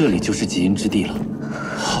这里就是极阴之地了。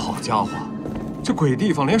好家伙，这鬼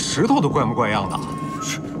地方连石头都怪模怪样的。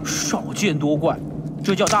少见多怪。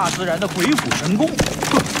这叫大自然的鬼斧神工。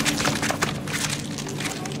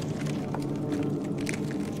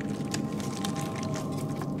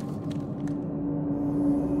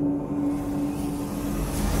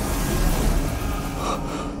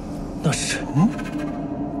那是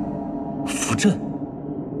符阵，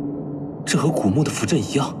这和古墓的符阵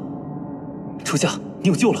一样。初夏，你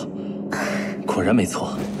有救了。果然没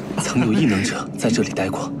错，曾有异能者在这里待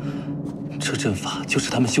过。这阵法就是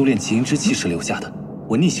他们修炼极阴之气时留下的。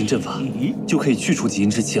我逆行阵法就可以去除极阴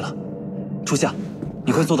之气了。初夏，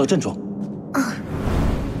你快坐到阵中。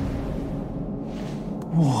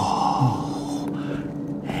哇！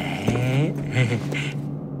哎，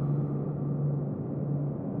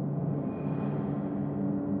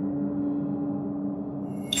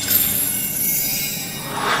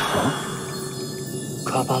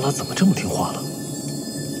嘎巴拉怎么这么听话了？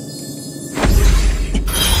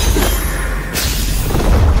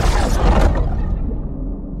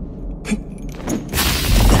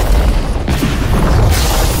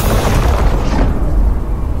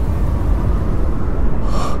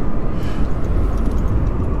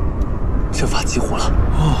阵法激活了。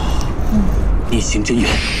逆行真元，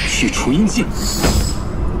去除阴气。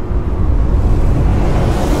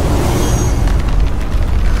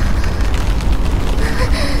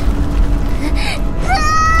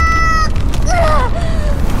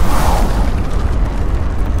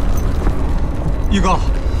一哥，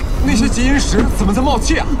那些极阴石怎么在冒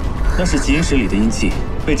气啊？那是极阴石里的阴气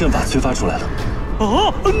被阵法催发出来了。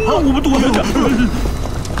啊，那我们躲远点。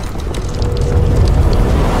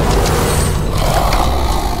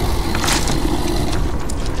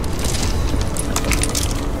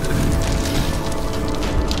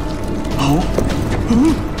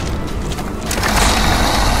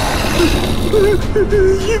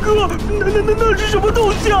一哥，那是什么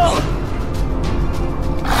东西啊？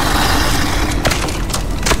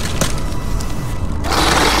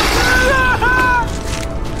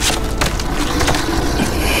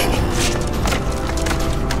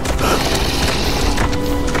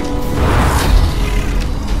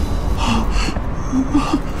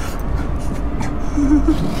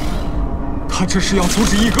他这是要阻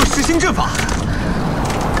止一哥实行阵法。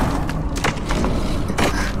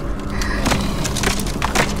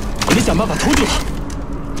我得想办法拖住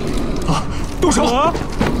他。啊，动手！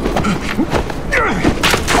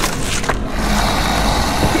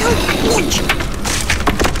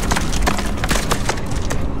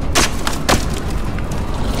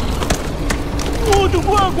我的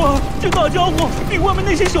乖乖，这大家伙比外面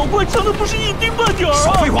那些小怪强的不是一丁半点儿啊！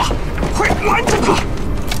少废话，快拦住他！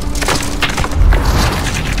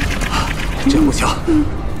真不行，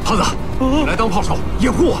胖子，你来当炮手，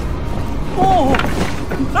掩护我。哦，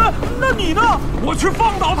哎，那你呢？我去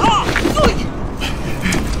放倒他。对。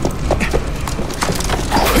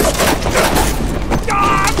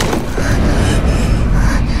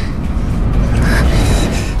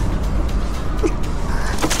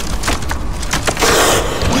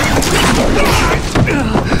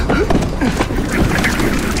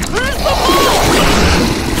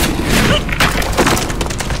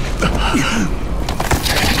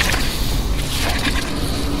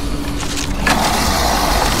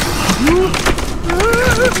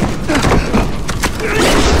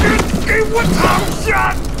给我躺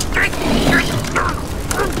下！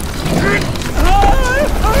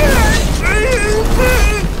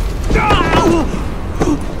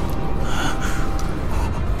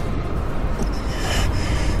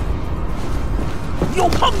有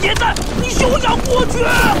胖爷在，你休想过去！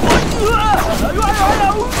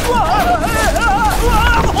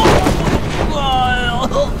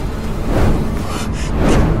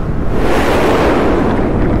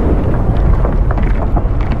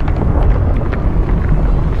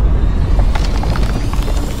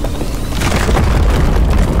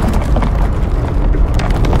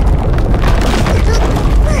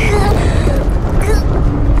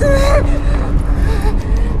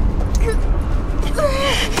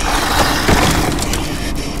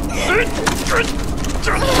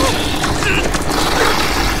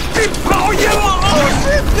好野马！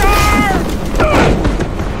使劲儿！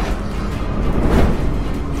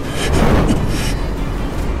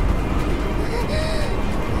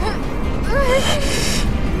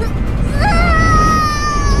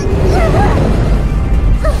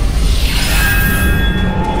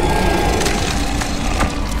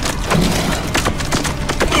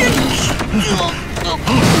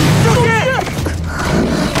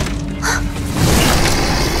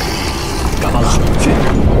嘎巴拉，去！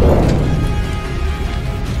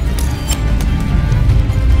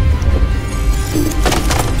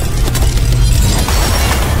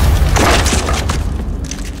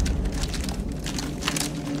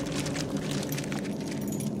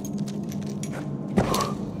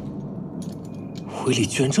威力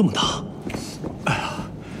居然这么大！哎呀，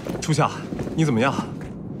初夏，你怎么样？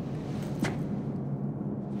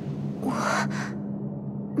我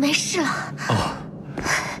没事了。哦，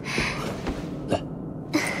来，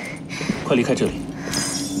快离开这里。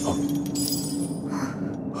哦。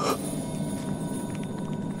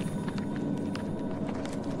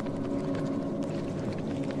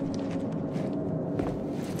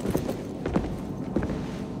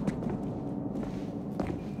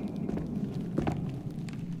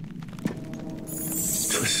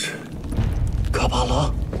这是嘎巴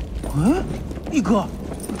拉。嗯，一哥，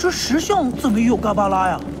这石像怎么也有嘎巴拉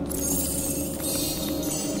呀？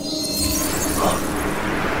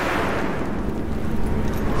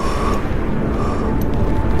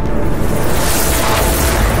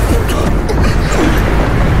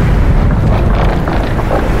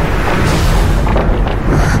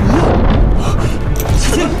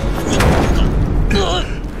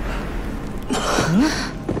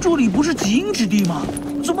这里不是极阴之地吗？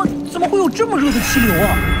怎么会有这么热的气流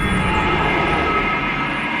啊？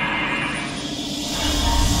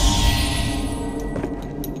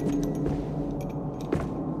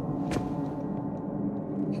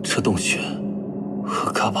这洞穴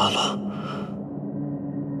和嘎巴拉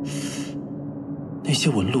那些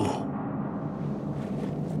纹路，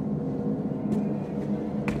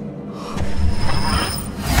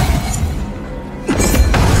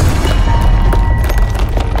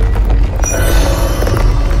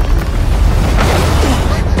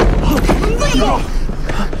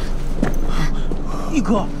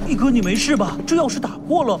一哥，你没事吧？这要是打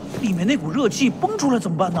破了，里面那股热气崩出来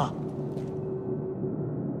怎么办呢？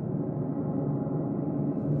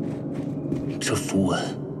这符文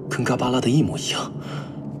跟嘎巴拉的一模一样，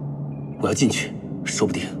我要进去，说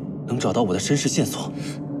不定能找到我的身世线索。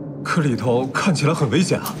可里头看起来很危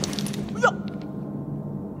险啊！呀，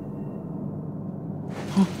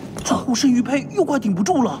这护身玉佩又快顶不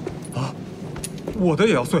住了啊！我的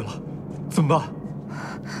也要碎了，怎么办？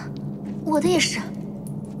我的也是。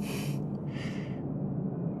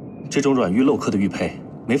这种软玉镂刻的玉佩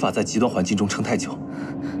没法在极端环境中撑太久。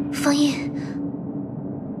方逸，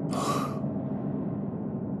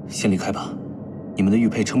先离开吧，你们的玉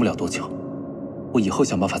佩撑不了多久，我以后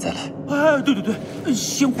想办法再来。哎，对，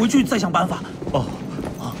先回去再想办法。哦，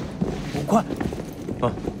啊，快！啊。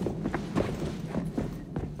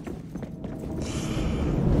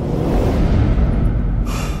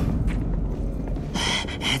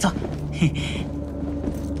走。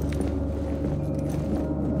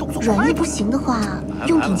软玉不行的话，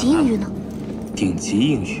用顶级硬玉呢？顶级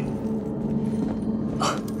硬玉，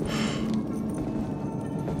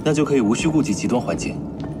那就可以无需顾及极端环境。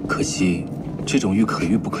可惜这种玉可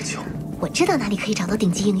遇不可求。我知道哪里可以找到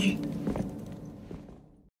顶级硬玉。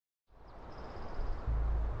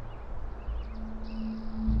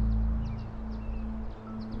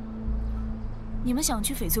你们想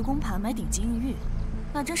去翡翠宫盘买顶级硬玉，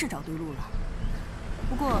那真是找对路了。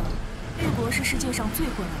不过，玉国是世界上最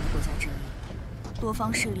混乱的国家之一，多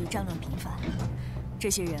方势力战乱频繁，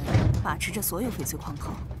这些人把持着所有翡翠矿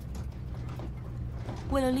口。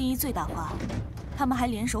为了利益最大化，他们还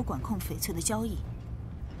联手管控翡翠的交易。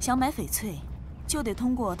想买翡翠，就得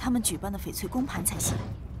通过他们举办的翡翠宫盘才行。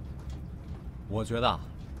我觉得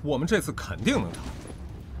我们这次肯定能成。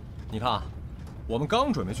你看啊，我们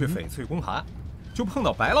刚准备去翡翠宫盘，就碰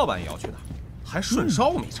到白老板也要去那儿，还顺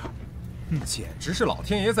捎没差。简直是老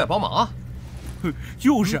天爷在帮忙啊！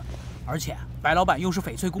就是，而且白老板又是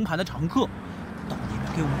翡翠宫盘的常客，到那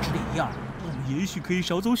边给我们指点一二，我们也许可以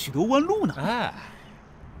少走许多弯路呢。哎，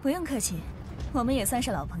不用客气，我们也算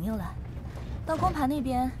是老朋友了。到宫盘那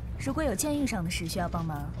边，如果有剑玉上的事需要帮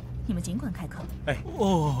忙，你们尽管开口。哎，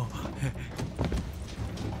哦，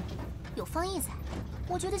有方逸在，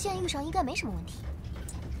我觉得剑玉上应该没什么问题。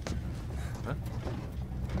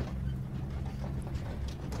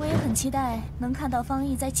我也很期待能看到方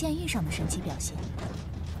逸在剑玉上的神奇表现。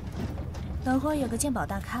等会儿有个鉴宝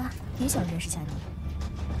大咖也想认识下你。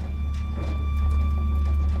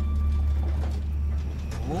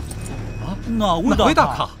哦，哪位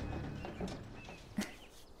大咖？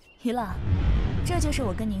于老，这就是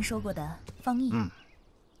我跟您说过的方逸。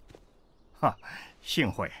哈，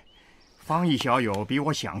幸会，方逸小友比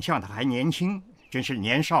我想象的还年轻，真是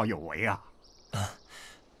年少有为啊！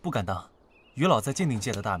不敢当，于老在鉴定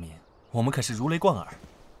界的大名，我们可是如雷贯耳。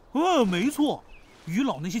没错，于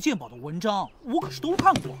老那些鉴宝的文章，我可是都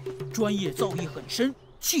看过，专业造诣很深，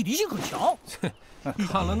启迪性很强。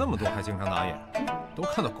看了那么多还经常打眼，都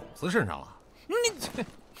看到狗子身上了。你，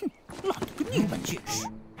懒得跟你们解释。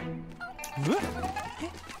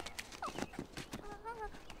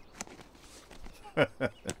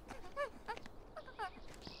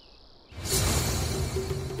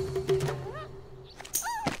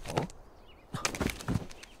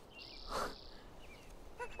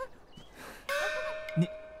你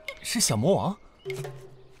是小魔王？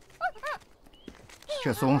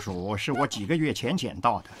这松鼠是我几个月前捡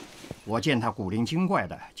到的，我见它古灵精怪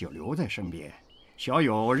的，就留在身边。小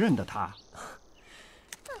友认得它。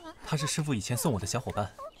他是师傅以前送我的小伙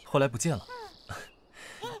伴，后来不见了。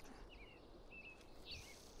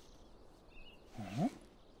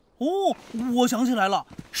哦，我想起来了，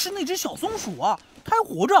是那只小松鼠啊，它还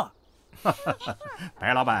活着。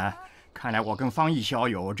白老板，看来我跟方逸小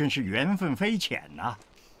友真是缘分非浅呐。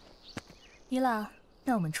于老，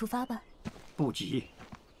那我们出发吧。不急，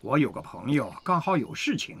我有个朋友刚好有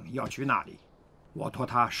事情要去那里，我托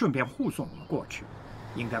他顺便护送我们过去，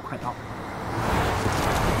应该快到。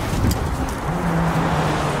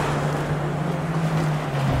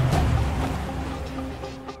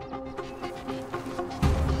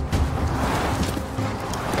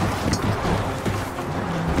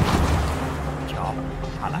瞧，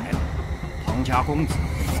他来了，彭家公子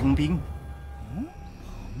彭兵。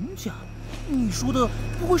彭家？你说的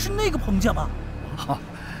不会是那个彭家吧？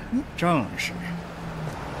正是。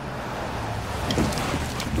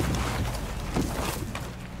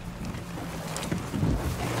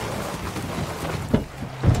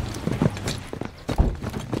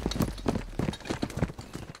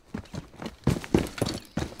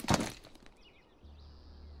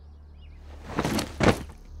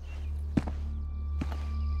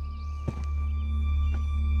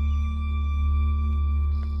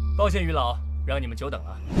抱歉，于老，让你们久等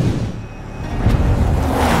了。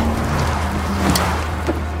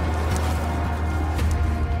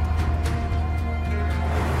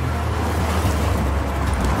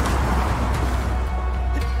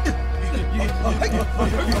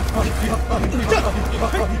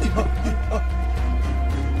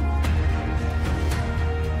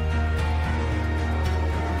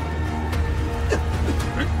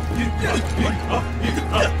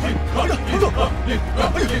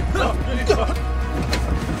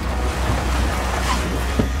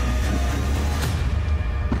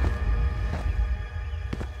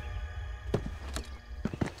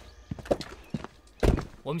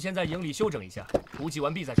我们先在营里休整一下，补给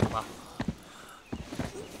完毕再出发。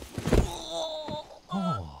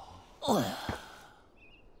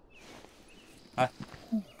哎，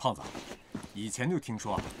胖子，以前就听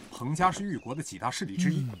说彭家是玉国的几大势力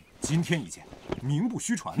之一，今天一见，名不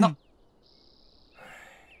虚传呐。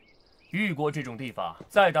玉国这种地方，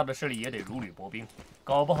再大的势力也得如履薄冰，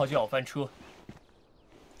搞不好就要翻车。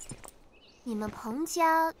你们彭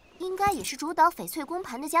家应该也是主导翡翠公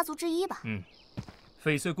盘的家族之一吧？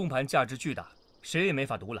翡翠公盘价值巨大，谁也没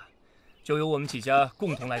法独揽，就由我们几家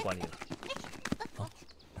共同来管理了。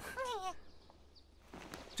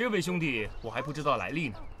这位兄弟我还不知道来历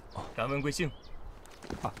呢，敢问贵姓？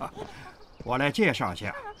我来介绍一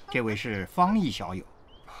下，这位是方逸小友。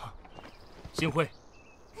幸会。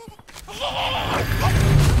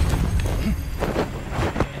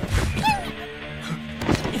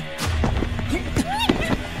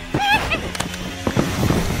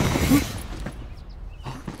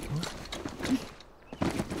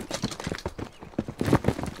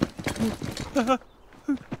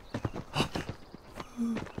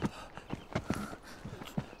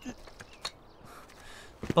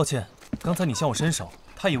抱歉，刚才你向我伸手，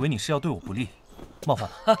他以为你是要对我不利，冒犯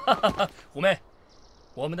了。虎妹，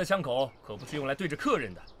我们的枪口可不是用来对着客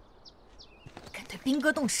人的。敢对兵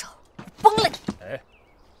哥动手，我崩了你！哎，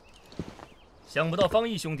想不到方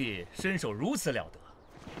逸兄弟身手如此了得，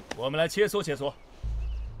我们来切磋切磋。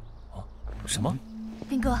什么？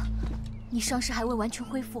兵哥，你伤势还未完全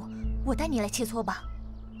恢复，我带你来切磋吧。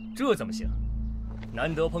这怎么行？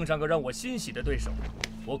难得碰上个让我欣喜的对手，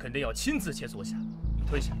我肯定要亲自切磋下。你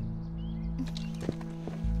退下。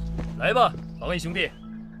来吧，方逸兄弟。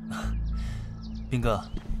兵哥，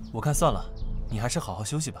我看算了，你还是好好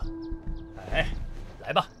休息吧。哎，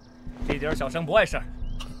来吧，这点小伤不碍事儿。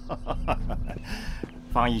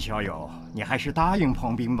方逸小友，你还是答应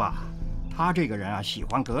彭斌吧。他这个人啊，喜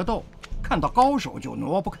欢格斗，看到高手就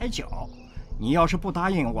挪不开脚。你要是不答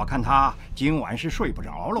应，我看他今晚是睡不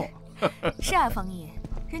着喽。是啊，方逸，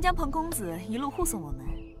人家彭公子一路护送我们，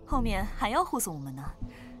后面还要护送我们呢，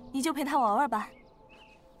你就陪他玩玩吧。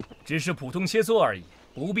只是普通切磋而已，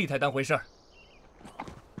不必太当回事儿。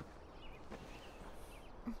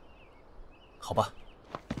好吧。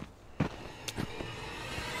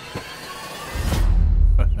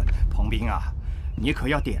彭斌啊，你可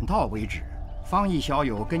要点到为止。方逸小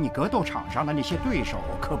友跟你格斗场上的那些对手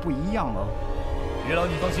可不一样哦。于老，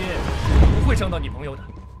你放心，我不会伤到你朋友的。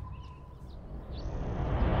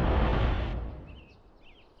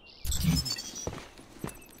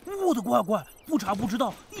我的乖乖，不查不知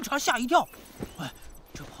道，一查吓一跳。哎，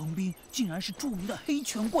这彭斌竟然是著名的黑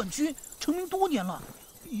拳冠军，成名多年了。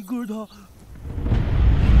一哥他，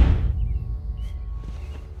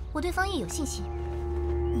我对方逸有信心。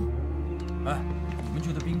哎，你们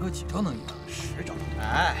觉得兵哥几招能赢？10招。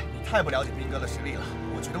哎，你太不了解兵哥的实力了。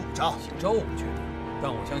我觉得5招。几招我不确定，但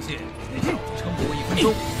我相信那小子撑不过1分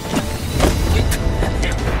钟。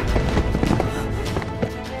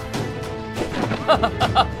哈哈哈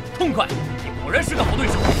哈！痛快！你果然是个好对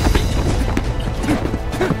手。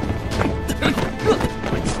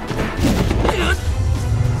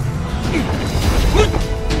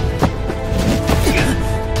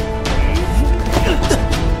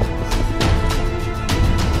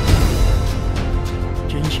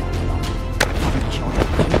真想不到，方逸小友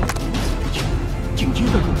如此之强，竟接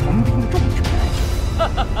得住彭斌的重拳。哈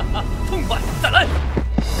哈哈哈！痛快！再来！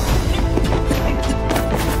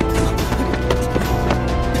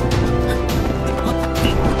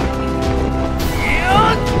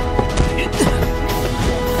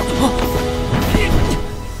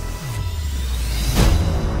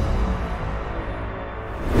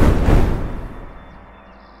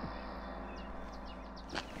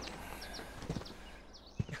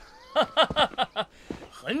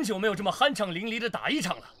很久没有这么酣畅淋漓的打一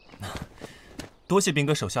场了。多谢兵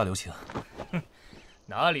哥手下留情。哼，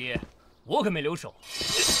哪里，我可没留手。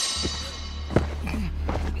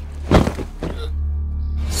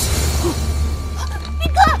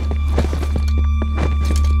兵哥！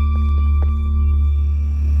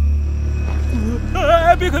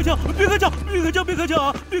哎，别开枪！别开枪！别开枪！别开枪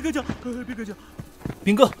啊！别开枪！别开枪！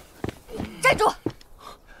兵哥，站住！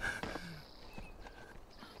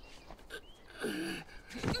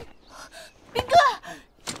兵哥，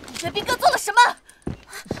你对兵哥做了什么？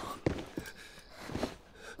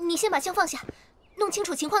你先把枪放下，弄清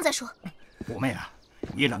楚情况再说。虎妹啊，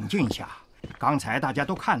你冷静一下。刚才大家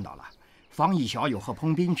都看到了，方逸小友和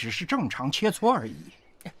彭斌只是正常切磋而已。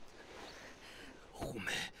虎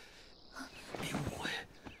妹，别误会，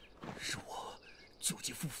是我旧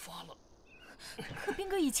疾复发了。可兵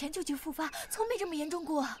哥以前旧疾复发，从没这么严重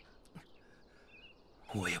过。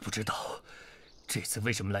我也不知道，这次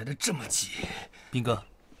为什么来得这么急。兵哥，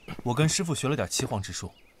我跟师傅学了点七皇之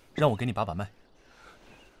术，让我给你把把脉。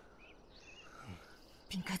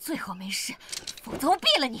兵哥最好没事，否则我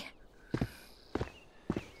毙了你！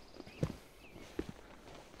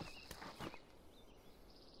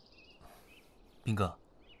兵哥，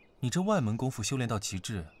你这外门功夫修炼到极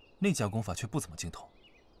致，内家功法却不怎么精通。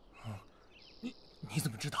你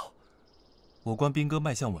怎么知道？我观兵哥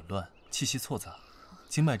脉象紊乱，气息错杂，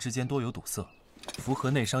经脉之间多有堵塞，符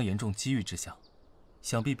合内伤严重积郁之象。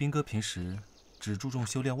想必兵哥平时只注重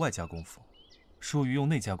修炼外家功夫，疏于用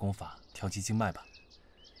内家功法调剂经脉吧。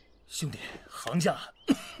兄弟，行家，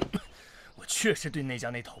我确实对内家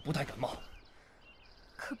那套不太感冒。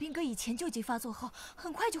可兵哥以前旧疾发作后，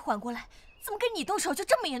很快就缓过来，怎么跟你动手就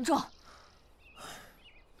这么严重？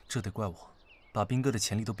这得怪我，把兵哥的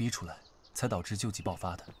潜力都逼出来，才导致旧疾爆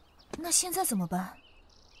发的。那现在怎么办？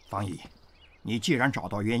方逸，你既然找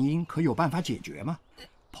到原因，可有办法解决吗？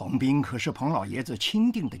彭斌可是彭老爷子钦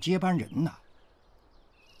定的接班人呐。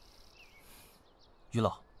于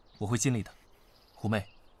老，我会尽力的。虎妹，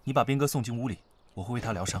你把兵哥送进屋里，我会为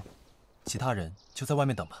他疗伤，其他人就在外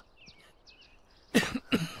面等吧。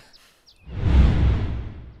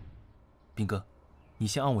兵哥，你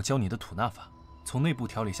先按我教你的吐纳法，从内部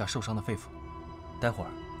调理一下受伤的肺腑。待会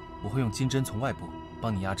儿我会用金针从外部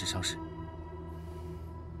帮你压制伤势。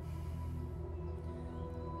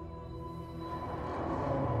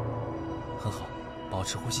很好，保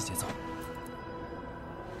持呼吸节奏。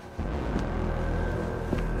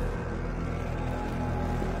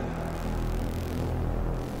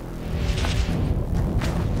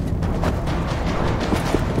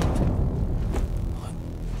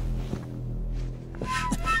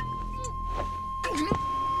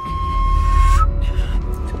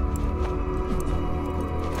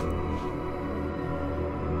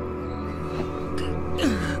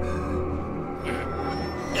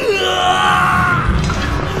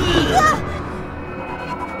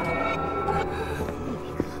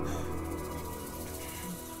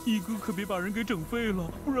哥可别把人给整废了，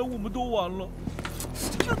不然我们都完了。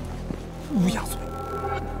乌鸦嘴！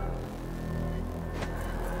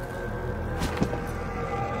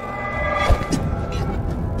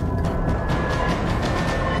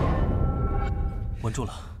稳住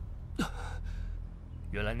了。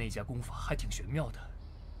原来那家功法还挺玄妙的，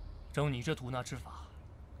照你这吐纳之法，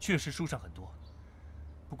确实舒畅很多。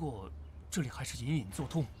不过这里还是隐隐作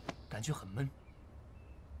痛，感觉很闷。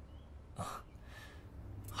啊，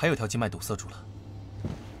还有条经脉堵塞住了。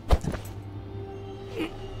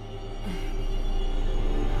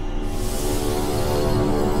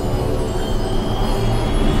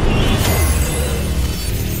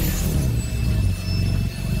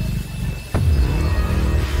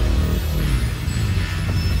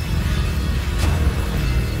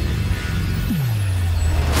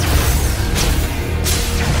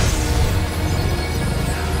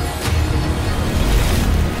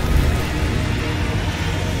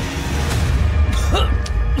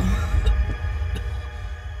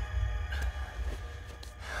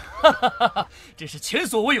这是前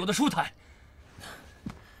所未有的舒坦，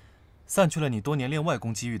散去了你多年练外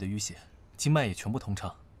功积郁的淤血，经脉也全部通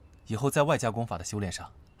畅，以后在外家功法的修炼上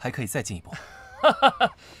还可以再进一步。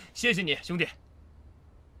谢谢你，兄弟。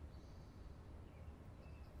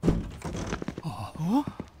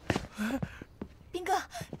兵哥，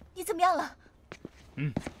你怎么样了？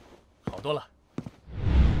好多了。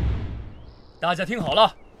大家听好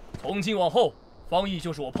了，从今往后，方逸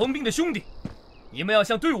就是我彭斌的兄弟，你们要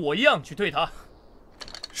像对我一样去对他。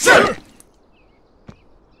是。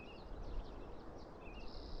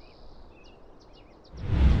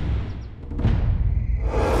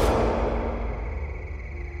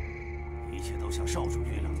一切都像少主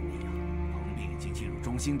预料的那样，彭斌已经进入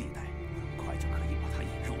中心地带，很快就可以把他引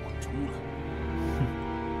入网中了。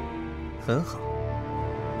很好，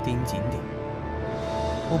盯紧点。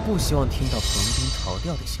我不希望听到彭斌逃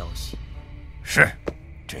掉的消息。是，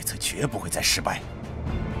这次绝不会再失败。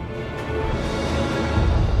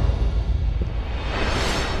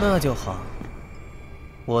那就好，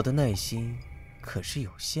我的耐心可是有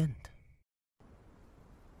限的。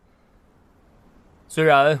虽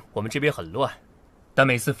然我们这边很乱，但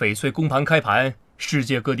每次翡翠公盘开盘，世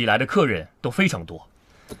界各地来的客人都非常多。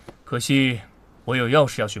可惜我有要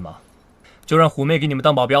事要去忙，就让虎妹给你们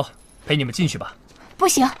当保镖，陪你们进去吧。不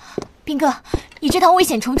行，兵哥，你这趟危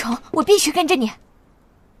险重重，我必须跟着你。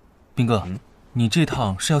兵哥，你这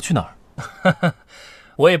趟是要去哪儿？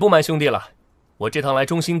我也不瞒兄弟了，我这趟来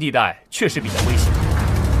中心地带确实比较危险，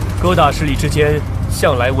各大势力之间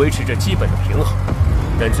向来维持着基本的平衡，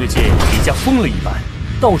但最近李家疯了一般，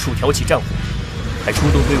到处挑起战火，还出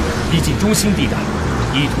动队伍逼近中心地带，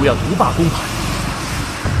意图要独霸公盘。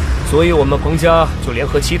所以我们彭家就联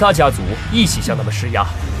合其他家族一起向他们施压，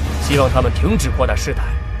希望他们停止扩大事态。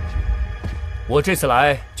我这次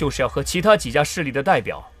来就是要和其他几家势力的代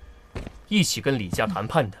表一起跟李家谈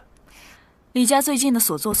判的。李家最近的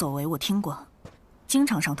所作所为我听过，经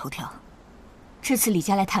常上头条。这次李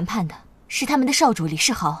家来谈判的是他们的少主李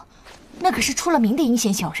世豪，那可是出了名的阴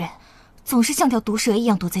险小人，总是像条毒蛇一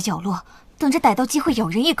样躲在角落，等着逮到机会咬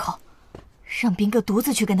人一口。让兵哥独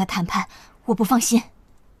自去跟他谈判，我不放心。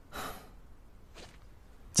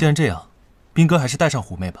既然这样，兵哥还是带上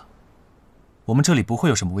虎妹吧。我们这里不会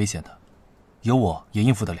有什么危险的，有我也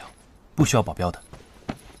应付得了，不需要保镖的。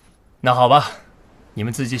那好吧，你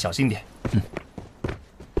们自己小心点。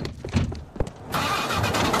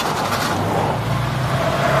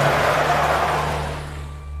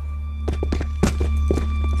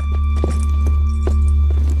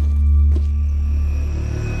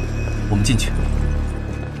我们进去。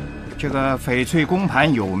这个翡翠公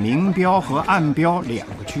盘有明标和暗标两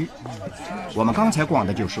个区，我们刚才逛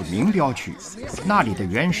的就是明标区，那里的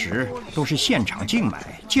原石都是现场竞买，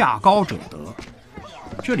价高者得。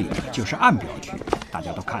这里就是暗标区，大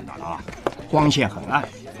家都看到了啊，光线很暗，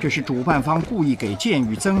这是主办方故意给剑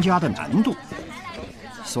域增加的难度。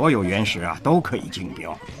所有原石啊都可以竞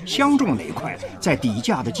标，相中哪块，在底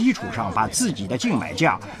价的基础上把自己的竞买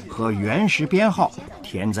价和原石编号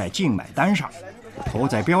填在竞买单上，投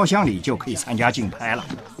在标箱里就可以参加竞拍了。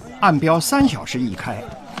暗标3小时一开，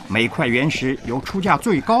每块原石由出价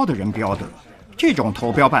最高的人标得。这种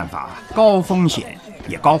投标办法高风险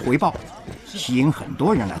也高回报，吸引很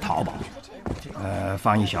多人来淘宝。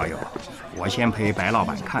方毅小友，我先陪白老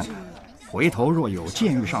板看看，回头若有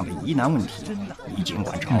剑域上的疑难问题，你尽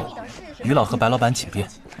管找我。于老和白老板请便。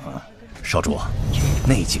少主，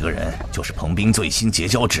那几个人就是彭斌最新结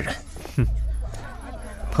交之人。哼，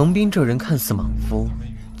彭斌这人看似莽夫，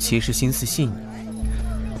其实心思细腻。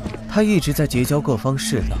他一直在结交各方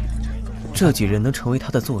势力，这几人能成为他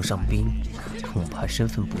的座上宾，恐怕身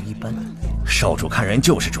份不一般。少主看人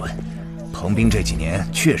就是准，彭斌这几年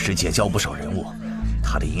确实结交不少人物，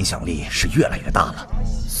他的影响力是越来越大了。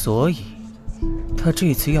所以，他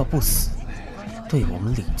这次要不死，对我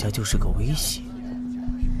们李家就是个威胁。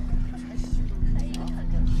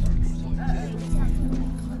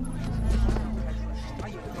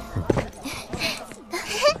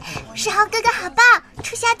世豪哥哥好棒，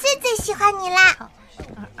初夏最喜欢你啦！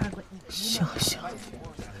夏夏，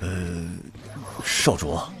少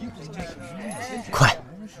主，快，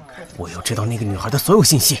我要知道那个女孩的所有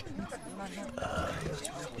信息。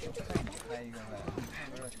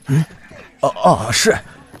是，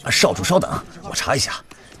少主稍等，我查一下。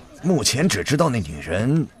目前只知道那女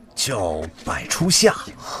人叫柏初夏。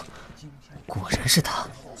果然是她。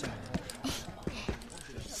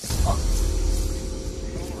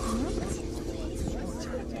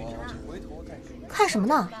看什么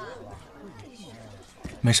呢？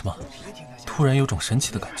没什么，突然有种神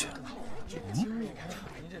奇的感觉。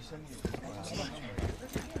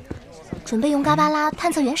准备用嘎巴拉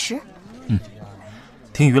探测原石？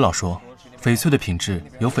听于老说，翡翠的品质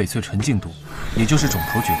由翡翠纯净度，也就是种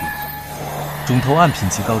头决定。种头按品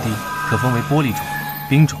级高低可分为玻璃种、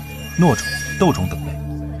冰种、糯种、豆种等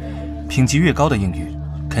类。品级越高的硬玉，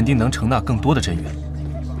肯定能承纳更多的真元，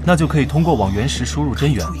那就可以通过往原石输入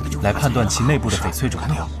真元来判断其内部的翡翠种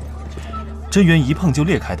头。真元一碰就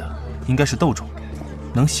裂开的，应该是豆种；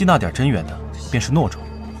能吸纳点真元的，便是糯种；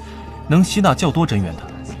能吸纳较多真元的，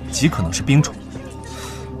极可能是冰种。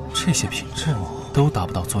这些品质都达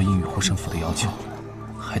不到做硬玉护身符的要求，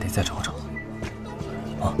还得再找找。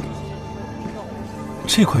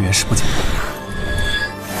这块原石不简单。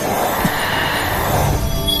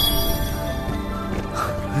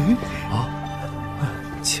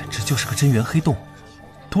简直就是个真元黑洞，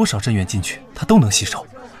多少真元进去，它都能吸收。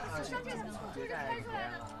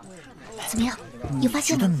怎么样？有发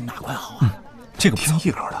现吗？哪块好啊？这个不错，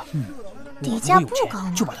一格的。底价不高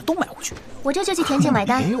吗？就把它都买回去。我这就去田径买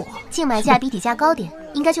单，竞买价比底价高点，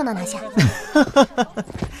应该就能拿下。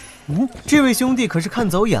这位兄弟可是看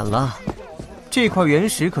走眼了，这块原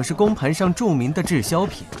石可是公盘上著名的滞销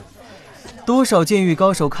品，多少剑玉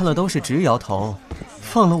高手看了都是直摇头，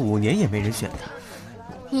放了5年也没人选他。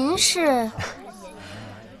您是？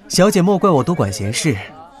小姐莫怪我多管闲事，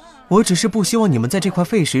我只是不希望你们在这块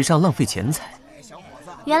废石上浪费钱财。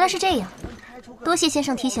原来是这样，多谢先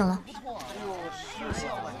生提醒了。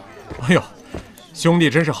哎呦，兄弟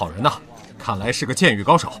真是好人呐，看来是个剑玉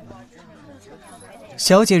高手。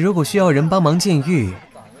小姐如果需要人帮忙剑玉，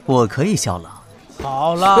我可以效劳。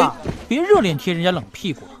好了，别热脸贴人家冷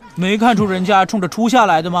屁股了，没看出人家冲着初夏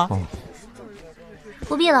来的吗？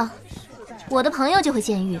不必了，我的朋友就会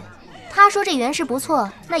剑玉，他说这原石不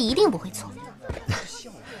错，那一定不会错。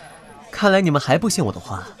看来你们还不信我的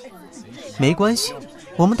话，没关系，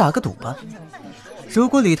我们打个赌吧。如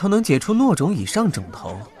果里头能解出糯种以上种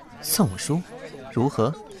头，算我输，如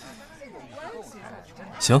何？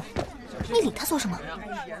行。你理他做什么？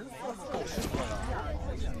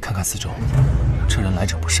看看四周，这人来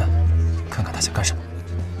者不善，看看他想干什么。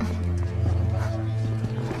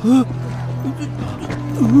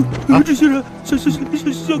这些人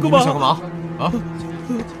想干嘛？想干嘛？啊？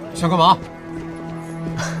想干嘛？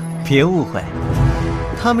别误会，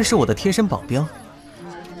他们是我的贴身保镖，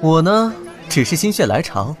我呢，只是心血来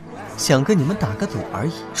潮，想跟你们打个赌而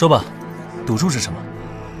已。说吧，赌注是什么？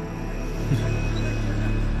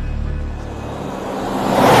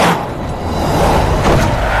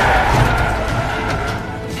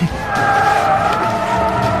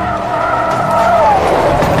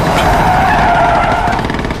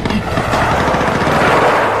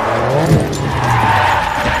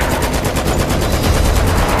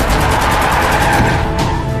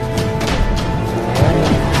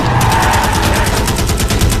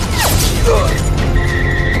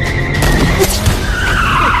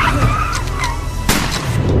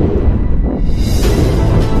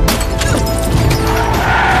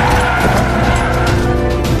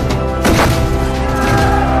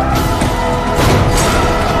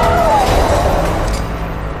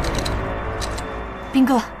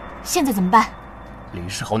现在怎么办？李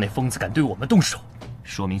世豪那疯子敢对我们动手，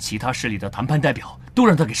说明其他势力的谈判代表都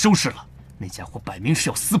让他给收拾了。那家伙摆明是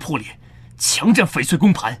要撕破脸，强占翡翠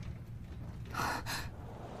公盘。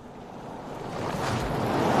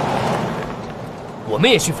我们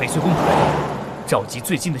也去翡翠公盘，召集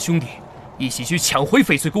最近的兄弟，一起去抢回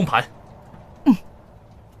翡翠公盘。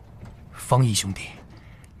方毅兄弟，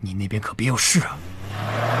你那边可别有事啊！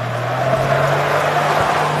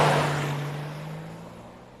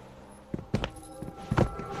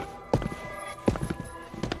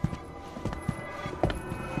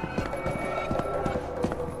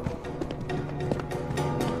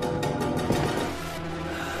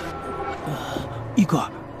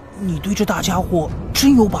你对这大家伙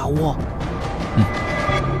真有把握？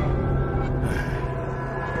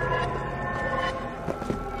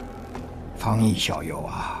方逸小友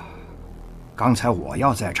啊，刚才我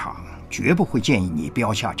要在场，绝不会建议你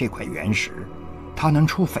标下这块原石，它能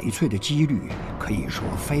出翡翠的几率可以说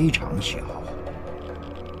非常小。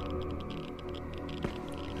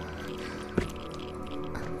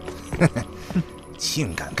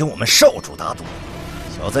竟敢跟我们少主打赌，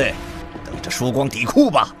小子，等着输光底裤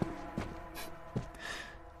吧！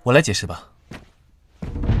我来解释吧。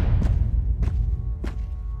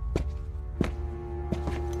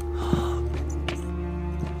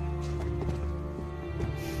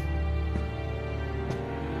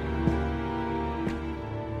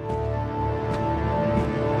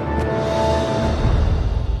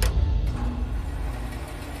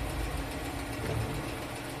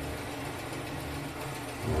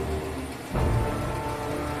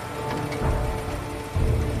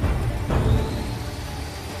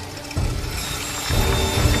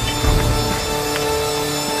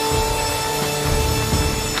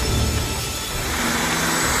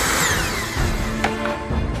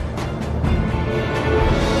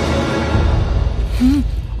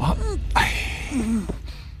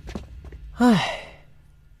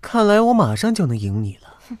看来我马上就能赢你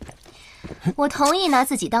了。我同意拿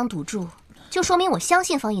自己当赌注，就说明我相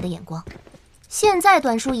信方逸的眼光。现在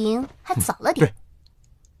断输赢还早了点。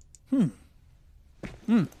对，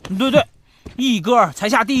逸哥才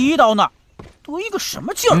下第一刀呢，得一个什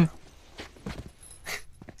么劲儿？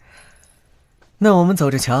那我们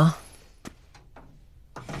走着瞧。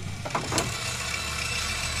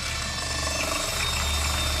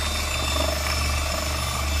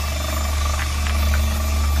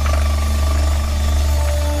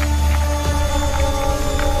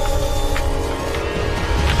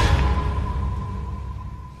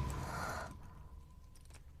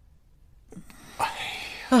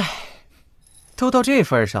都到这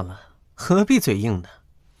份上了，何必嘴硬呢？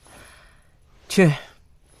去，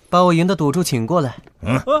把我赢的赌注请过来。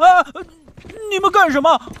你们干什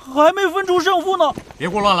么？还没分出胜负呢！别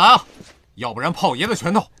过乱来啊，要不然炮爷的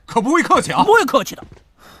拳头可不会客气啊！不会客气的。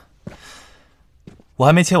我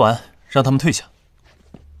还没切完，让他们退下。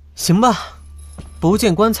行吧，不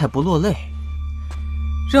见棺材不落泪，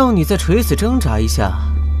让你再垂死挣扎一下，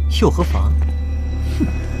又何妨？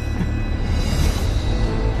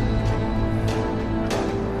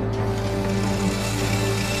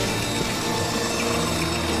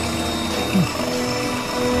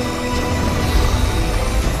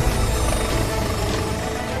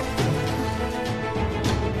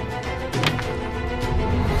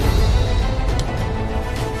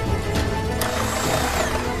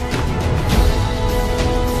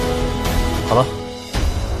好了，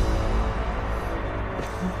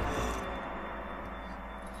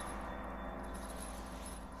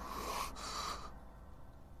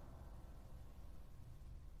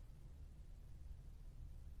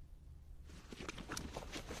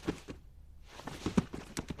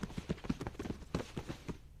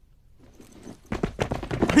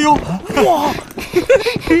哎呦，哇！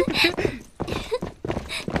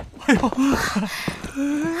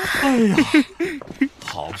哎呀，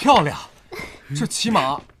好漂亮！这起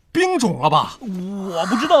码冰种了吧？我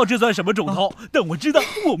不知道这算什么种头，但我知道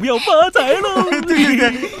我们要发财喽！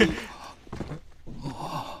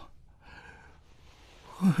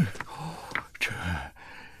对，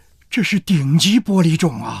这是顶级玻璃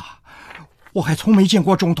种啊！我还从没见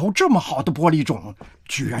过种头这么好的玻璃种，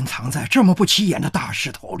居然藏在这么不起眼的大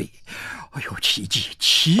石头里。哎呦，奇迹，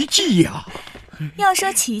奇迹呀！要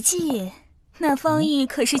说奇迹，那方逸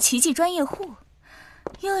可是奇迹专业户，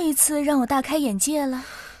又一次让我大开眼界了。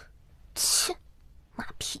切，马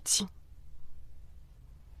屁精！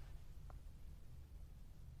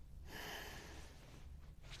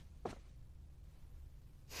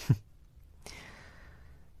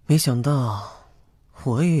没想到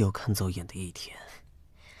我也有看走眼的一天。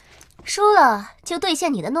输了就兑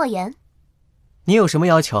现你的诺言。你有什么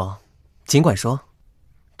要求，尽管说，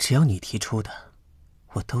只要你提出的，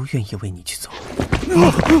我都愿意为你去做。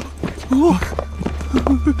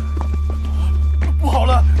不好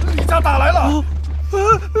了，李家打来了！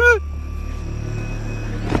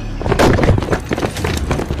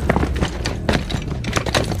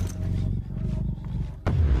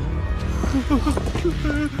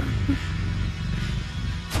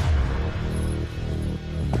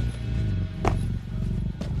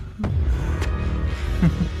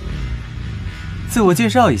自我介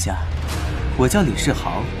绍一下，我叫李世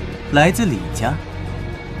豪，来自李家。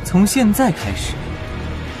从现在开始，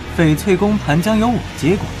翡翠公盘将由我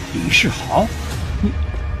接管。李世豪，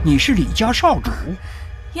你是李家少主？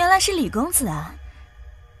原来是李公子啊！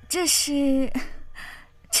这是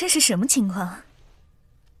什么情况？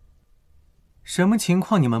什么情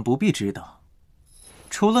况你们不必知道。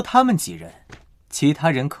除了他们几人，其他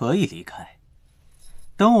人可以离开。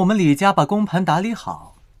等我们李家把公盘打理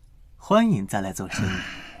好，欢迎再来做生意。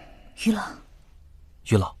于老，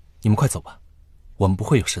于老，你们快走吧，我们不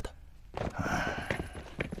会有事的。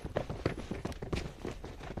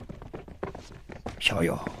小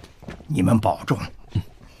友，你们保重。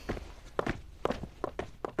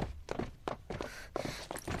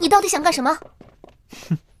你到底想干什么？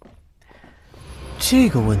这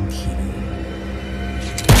个问题，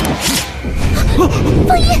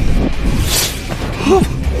方逸，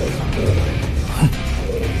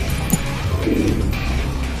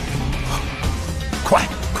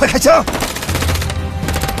快开枪！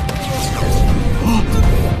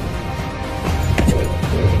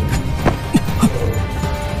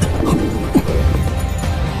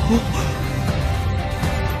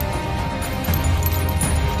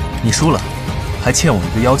你输了，还欠我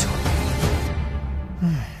一个要求。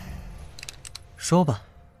说吧。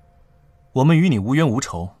我们与你无冤无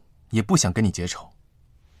仇，也不想跟你结仇，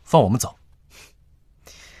放我们走。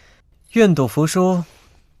愿赌服输，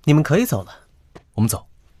你们可以走了。我们走。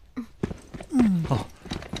哦。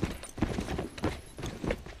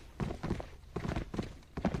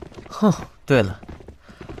哼，对了，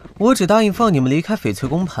我只答应放你们离开翡翠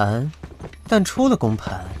公盘，但出了公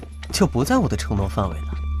盘就不在我的承诺范围了。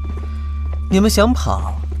你们想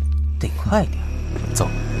跑，得快点。走。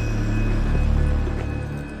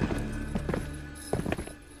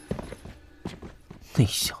那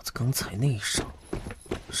小子刚才那一手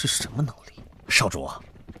是什么能力？少主，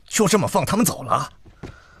就这么放他们走了？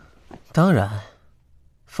当然，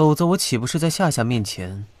否则我岂不是在夏夏面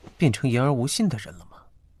前变成言而无信的人了吗？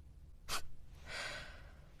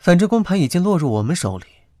反正公盘已经落入我们手里，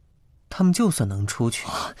他们就算能出去，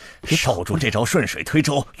少主这招顺水推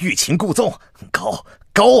舟，欲擒故纵，高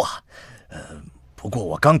啊！不过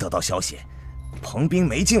我刚得到消息，彭兵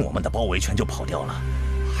没进我们的包围圈就跑掉了，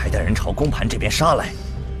还带人朝公盘这边杀来。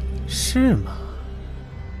是吗？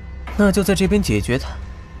那就在这边解决他。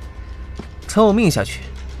传我命下去，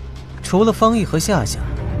除了方逸和夏夏，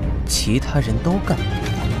其他人都干。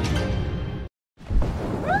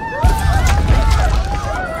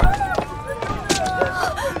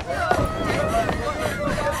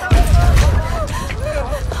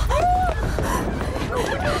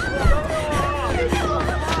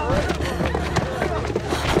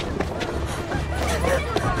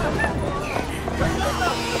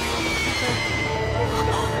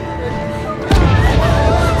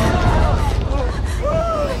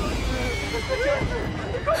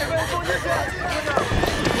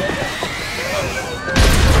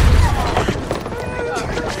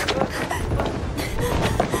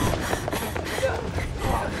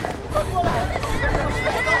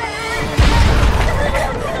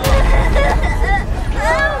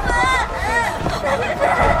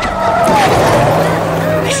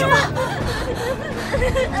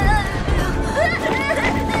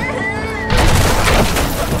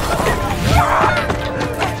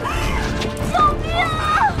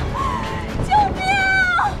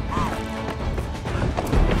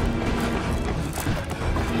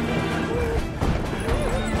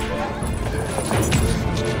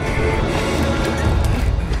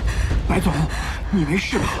你没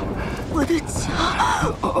事吧？我的脚，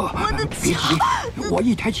我的别急，我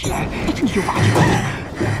一抬起来你就拔起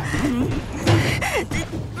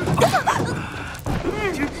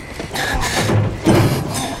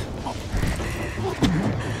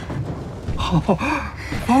好，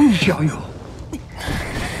方逸小友。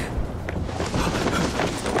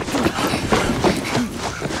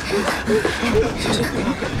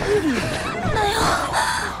没有，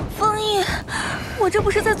方逸，我这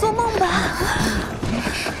不是在做梦吧？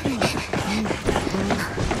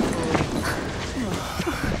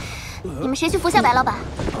你们谁去扶下白老板？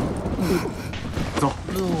走。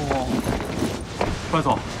白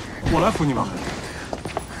总，我来扶你吧。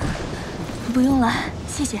不用了，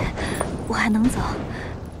谢谢，我还能走。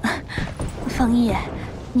方逸，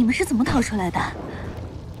你们是怎么逃出来的？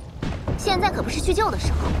现在可不是叙旧的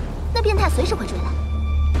时候，那变态随时会追来。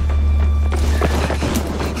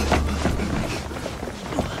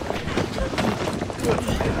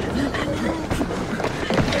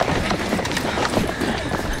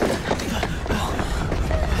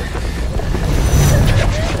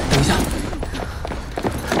等一下，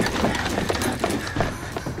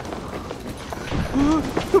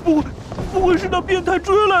不会是那变态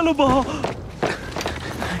追来了吧？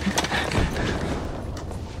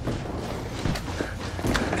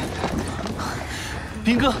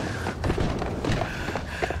兵哥，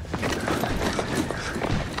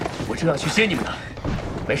我正要去接你们呢，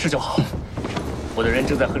没事就好。我的人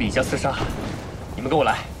正在和李家厮杀，你们跟我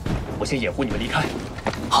来，我先掩护你们离开。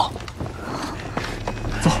好，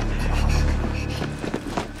走，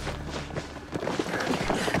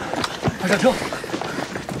快上车。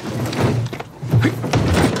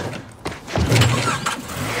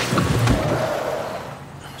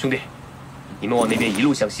 兄弟，你们往那边一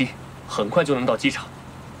路向西，很快就能到机场。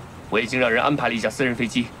我已经让人安排了一架私人飞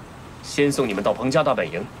机，先送你们到彭家大本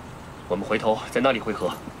营，我们回头在那里会合。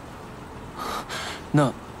那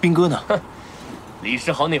兵哥呢？哼，李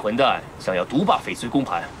世豪那混蛋想要独霸翡翠公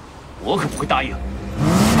盘，我可不会答应。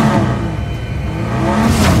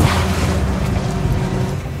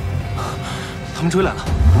他们追来了，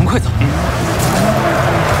我们快走！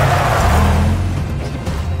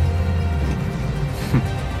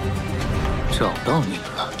 找到你们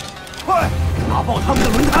了！快打爆他们的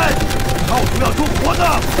轮胎，到处要捉活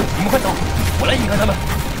的！你们快走，我来引开他们。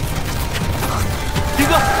兵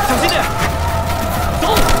哥，小心点！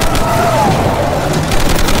走！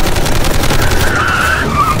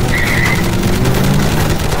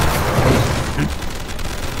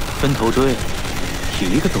分头追，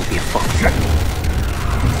一个都别放！是。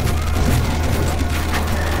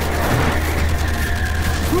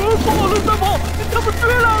跑了，再跑！他们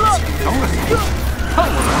追来了！饶了谁？看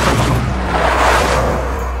我怎么办！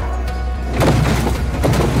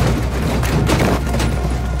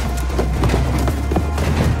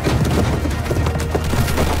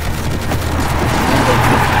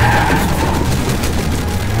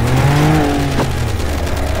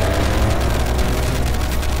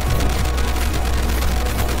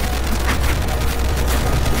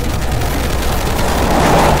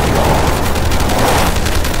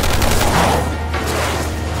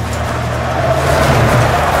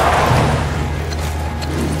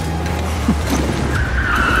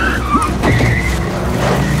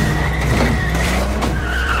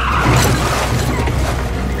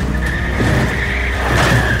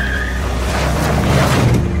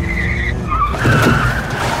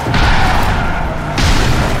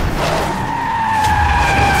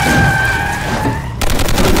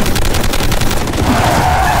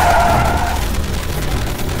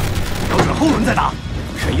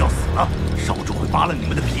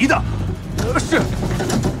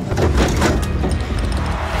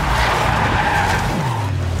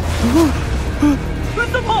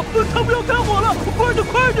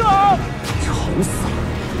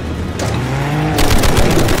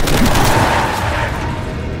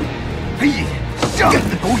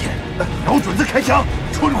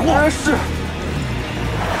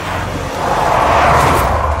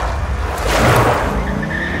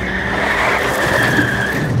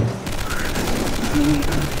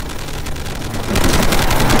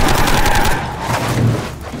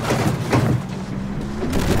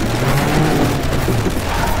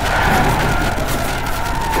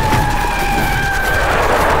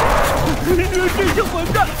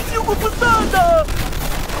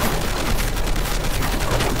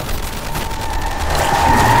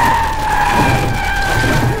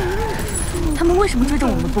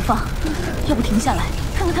 不放，要不停下来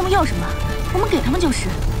看看他们要什么，我们给他们就是。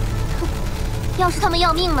要是他们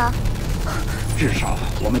要命呢？至少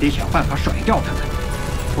我们得想办法甩掉他们，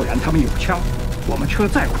不然他们有枪，我们车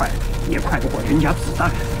再快也快不过人家子弹。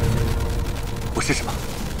我试试吧。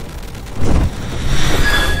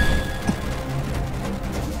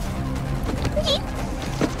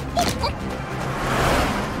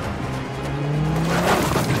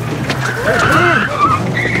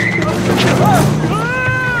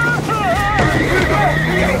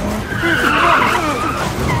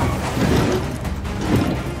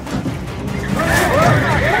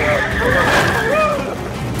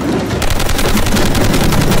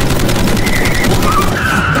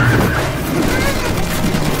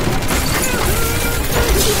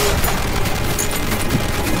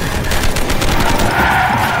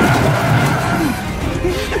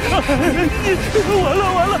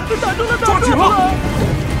完了，打中了！抓紧了！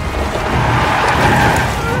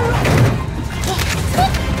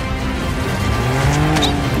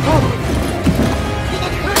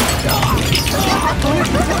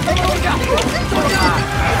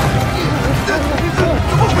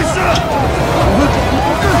怎么回事？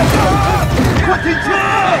快停车！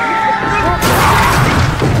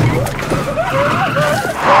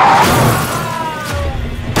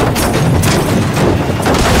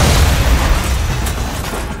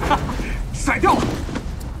 甩掉了！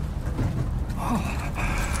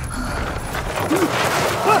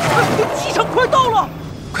机场快到了，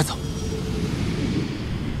快走！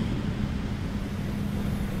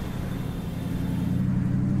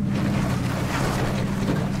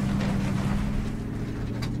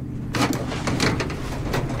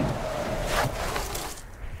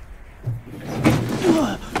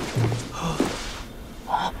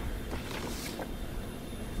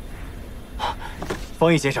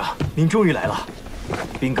方逸先生，您终于来了。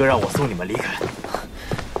兵哥让我送你们离开。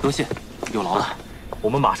多谢，有劳了。我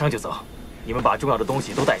们马上就走，你们把重要的东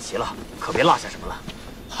西都带齐了，可别落下什么了。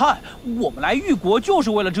嗨，我们来玉国就是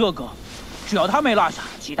为了这个，只要他没落下，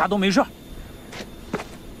其他都没事。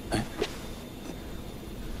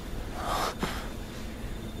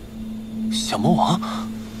小魔王。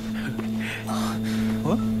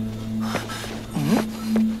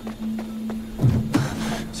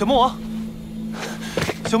 小魔王，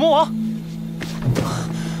小魔王，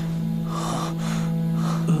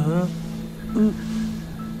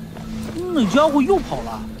那家伙又跑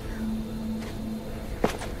了。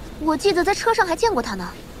我记得在车上还见过他呢，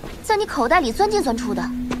在你口袋里钻进钻出的。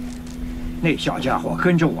那小家伙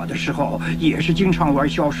跟着我的时候也是经常玩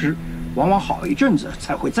消失，往往好一阵子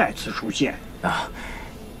才会再次出现。啊，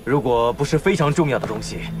如果不是非常重要的东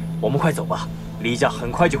西，我们快走吧，李家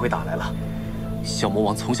很快就会打来了。 小魔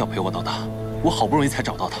王从小陪我到大，我好不容易才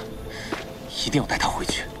找到他，一定要带他回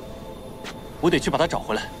去。我得去把他找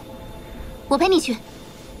回来。我陪你去。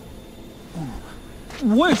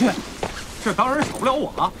我也去。这当然少不了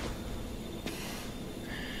我了。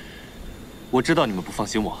我知道你们不放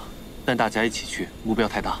心我，但大家一起去，目标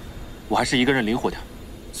太大，我还是一个人灵活点，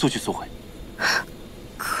速去速回。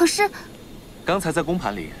可是，刚才在公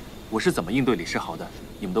盘里，我是怎么应对李世豪的，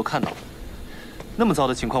你们都看到了。那么糟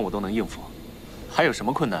的情况我都能应付。 还有什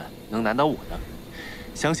么困难能难倒我呢？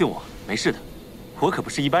相信我，没事的，我可不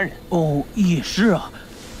是一般人。哦，也是啊，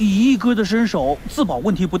以一哥的身手，自保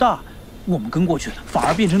问题不大。我们跟过去反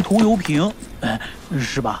而变成拖油瓶，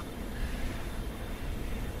是吧？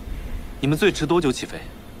你们最迟多久起飞？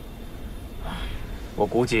我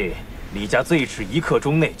估计李家最迟1刻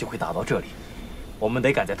钟内就会打到这里，我们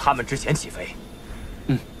得赶在他们之前起飞。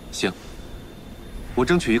嗯，行。我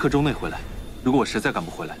争取1刻钟内回来。如果我实在赶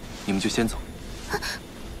不回来，你们就先走。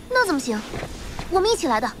 那怎么行？我们一起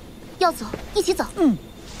来的，要走一起走。嗯，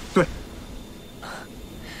对。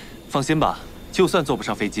放心吧，就算坐不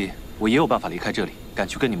上飞机，我也有办法离开这里，赶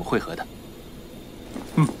去跟你们会合的。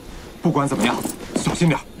嗯，不管怎么样，小心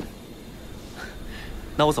点。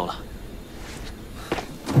那我走了。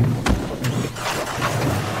一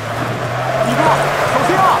哥，小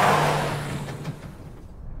心啊！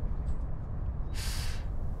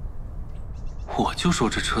 我就说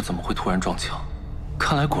这车怎么会突然撞墙，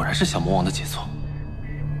看来果然是小魔王的杰作。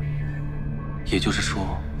也就是说，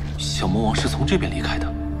小魔王是从这边离开的。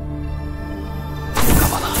嘎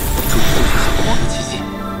巴拉，注意搜寻小魔王的气息。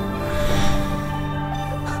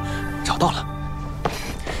找到了。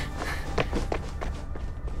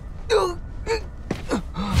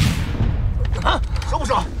啊，收不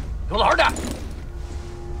收？给我老实点！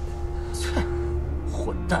切，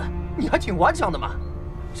混蛋，你还挺顽强的嘛！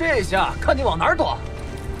 这下看你往哪儿躲！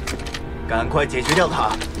赶快解决掉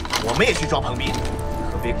他，我们也去抓彭斌，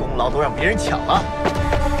可别功劳都让别人抢了。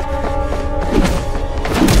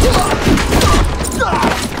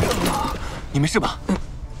你没事吧？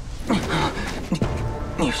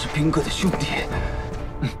你是兵哥的兄弟。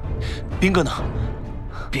兵哥呢？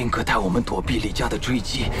兵哥带我们躲避李家的追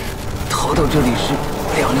击，逃到这里时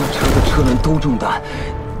，2辆车的车轮都中弹，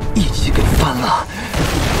一起给翻了。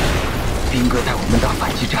 兵哥带我们打反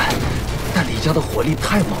击战，但李家的火力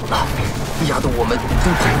太猛了，压得我们都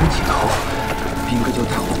抬不起头。兵哥就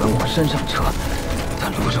带我们往山上撤，但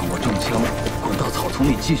路上我中枪，滚到草丛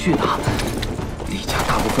里继续打。李家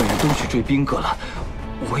大部分人都去追兵哥了，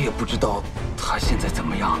我也不知道他现在怎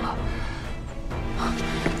么样了。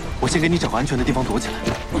我先给你找个安全的地方躲起来。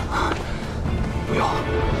不用，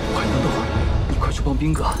我还能动，你快去帮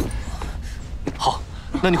兵哥。好，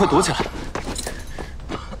那你快躲起来。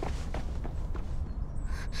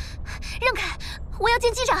 让开！我要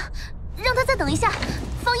见机长，让他再等一下。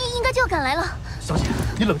方逸应该就要赶来了。小姐，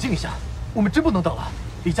你冷静一下，我们真不能等了。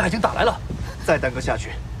李家已经打来了，再耽搁下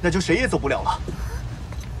去，那就谁也走不了了。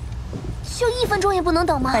就1分钟也不能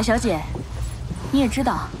等吗？百小姐，你也知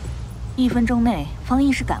道，1分钟内方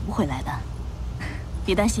逸是赶不回来的。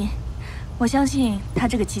别担心，我相信他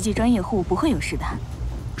这个奇迹专业户不会有事的。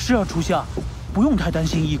是啊，初夏，不用太担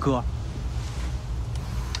心一哥。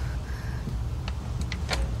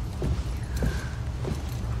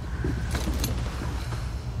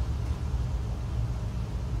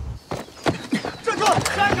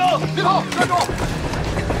 别跑！站住！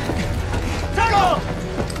站住！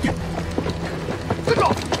站住！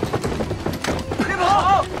别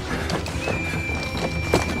跑！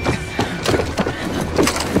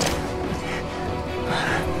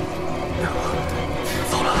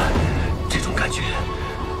糟了，这种感觉，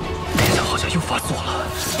脸上好像又发作了。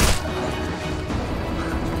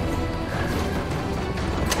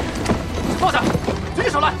放下，举起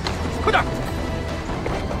手来，快点！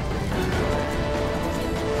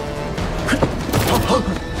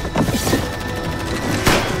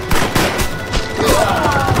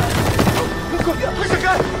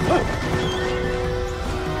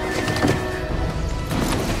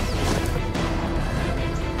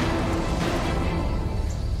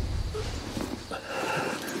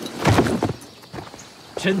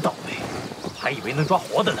真倒霉，还以为能抓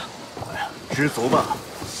活的呢。哎呀，知足吧，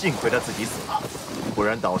幸亏他自己死了，不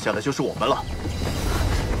然倒下的就是我们了。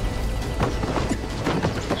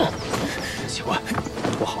奇怪，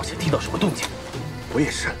我好像听到什么动静。我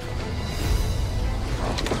也是。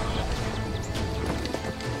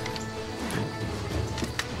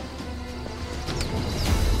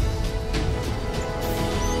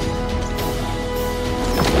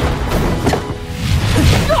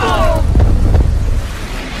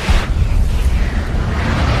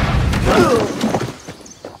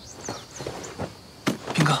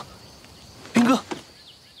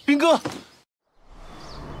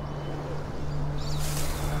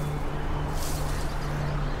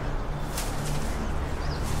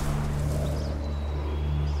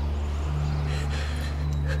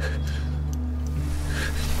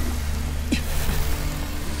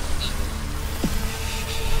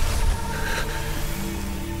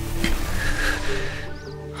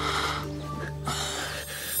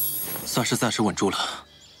算是暂时稳住了。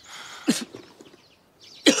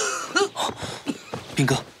兵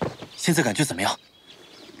哥，现在感觉怎么样？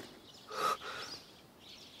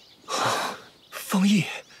方逸，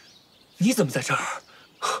你怎么在这儿？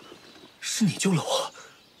是你救了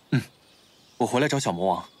我。我回来找小魔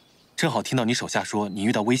王，正好听到你手下说你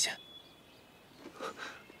遇到危险。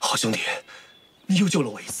好兄弟，你又救了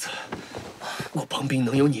我一次。我旁边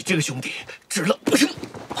能有你这个兄弟，值了。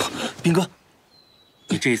兵哥。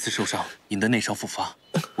你这一次受伤，引得内伤复发，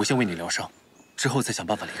我先为你疗伤，之后再想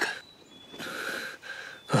办法离开。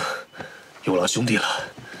有劳兄弟了。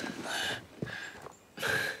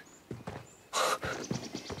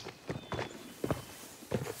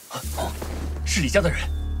是李家的人，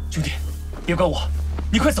兄弟，别管我，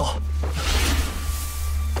你快走。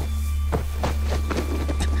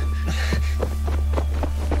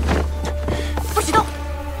不许动！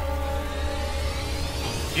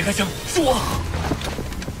别开枪，是我。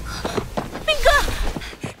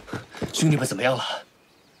兄弟们怎么样了？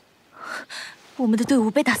我们的队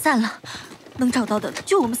伍被打散了，能找到的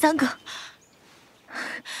就我们3个。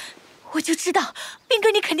我就知道，兵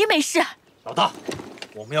哥你肯定没事。老大，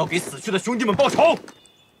我们要给死去的兄弟们报仇。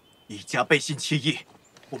一家背信弃义，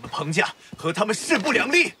我们彭家和他们势不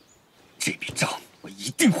两立。这笔账我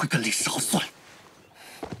一定会跟李世豪算。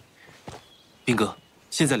兵哥，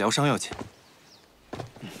现在疗伤要紧。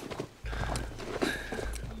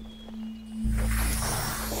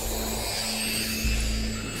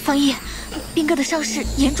方逸，兵哥的伤势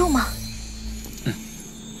严重吗？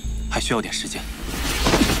还需要点时间。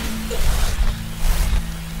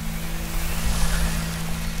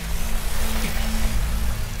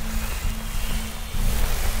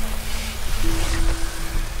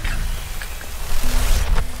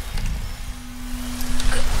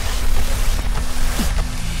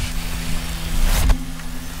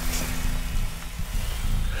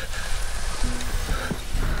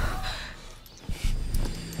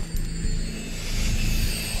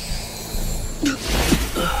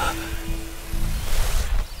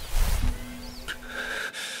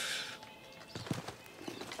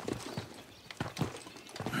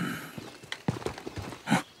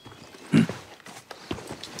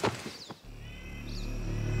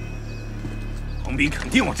彭斌肯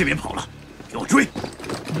定往这边跑了，给我追！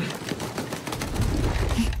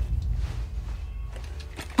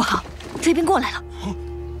不好，追兵过来了。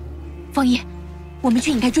方逸，我们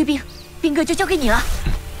去引开追兵，兵哥就交给你了。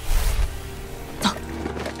走，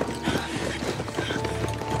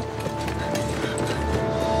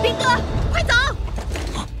兵哥，快走！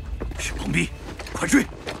是彭斌，快追，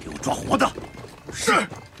给我抓活的！是。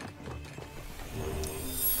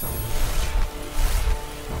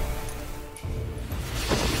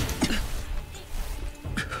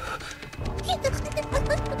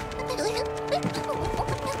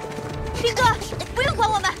兵哥，不用管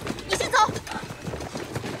我们，你先走。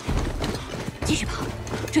继续跑，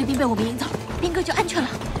追兵被我们引走，兵哥就安全了。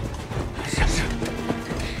是。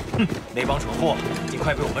那帮蠢货尽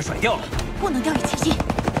快被我们甩掉了，不能掉以轻心。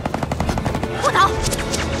不逃！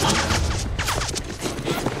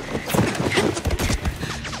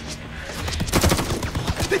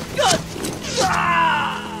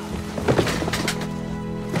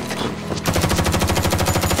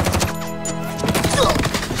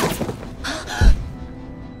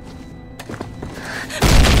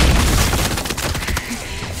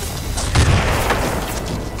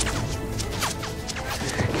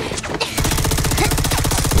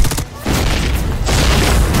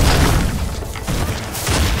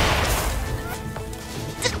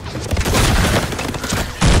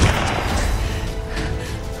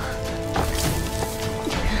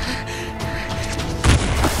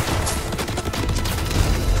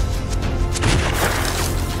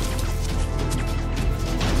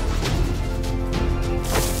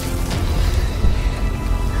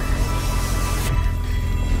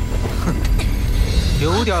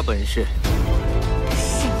有点本事。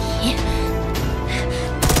是你。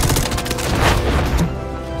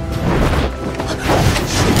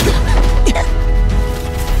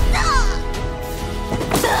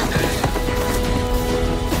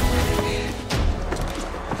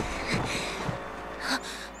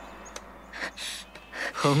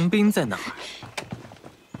彭斌在哪儿？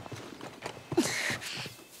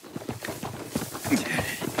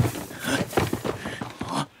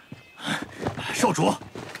少主，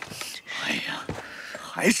哎呀，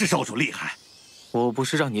还是少主厉害！我不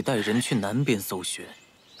是让你带人去南边搜寻，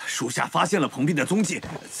属下发现了彭斌的踪迹，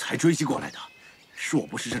才追击过来的。若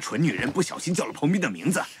不是这蠢女人不小心叫了彭斌的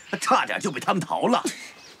名字，差点就被他们逃了。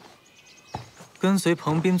跟随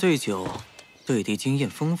彭斌最久、对敌经验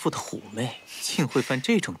丰富的虎妹，竟会犯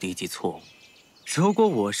这种低级错误。如果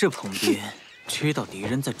我是彭斌，知道敌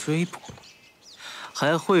人在追捕，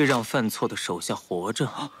还会让犯错的手下活着？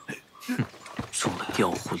哼，中了调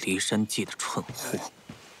虎离山计的蠢货。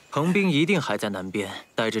彭斌一定还在南边，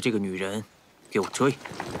带着这个女人，给我追！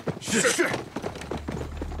是。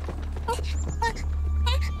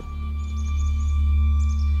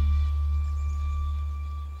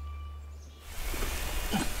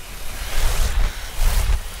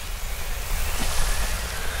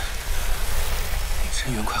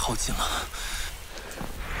人员快耗尽了。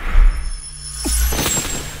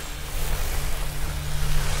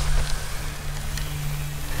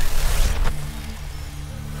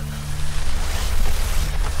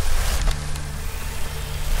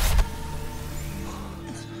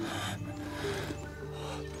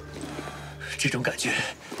这种感觉，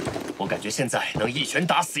我感觉现在能一拳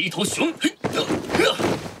打死一头熊。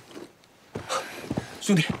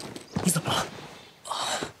兄弟，你怎么了？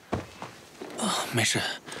没事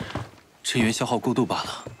，chân元消耗过度罢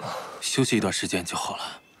了，休息一段时间就好了。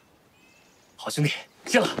好兄弟，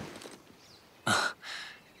谢了。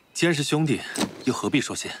既然是兄弟，又何必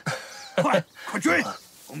说谢？快追！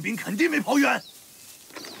彭斌肯定没跑远。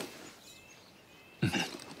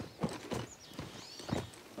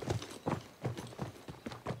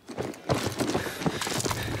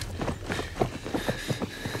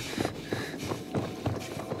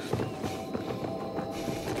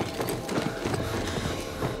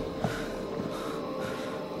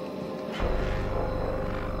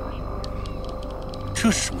这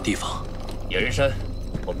是什么地方？野人山，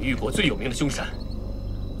我们玉国最有名的凶山，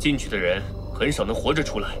进去的人很少能活着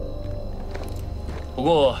出来。不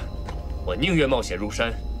过，我宁愿冒险入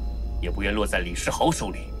山，也不愿落在李世豪手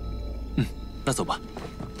里。那走吧。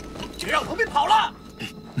别让彭斌跑了！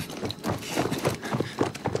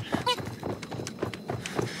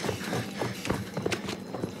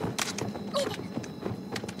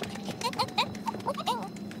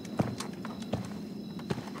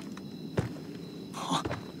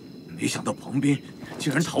没想到彭斌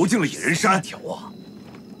竟然逃进了野人山。条啊，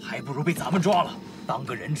还不如被咱们抓了，当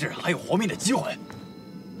个人质还有活命的机会。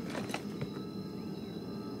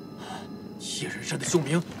野人山的凶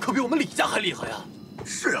名可比我们李家还厉害呀！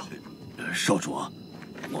是啊，少主，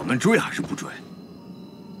我们追还是不追？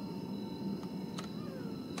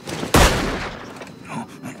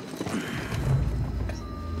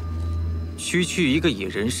区区一个野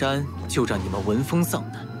人山，就让你们闻风丧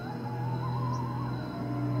胆，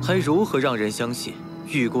还如何让人相信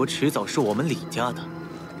玉国迟早是我们李家的？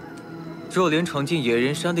若连闯进野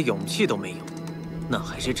人山的勇气都没有，那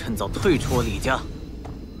还是趁早退出我李家。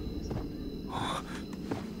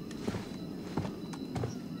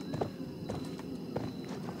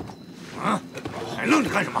还愣着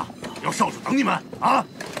干什么？要少主等你们啊！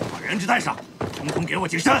把人质带上，统统给我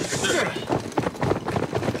进山。是。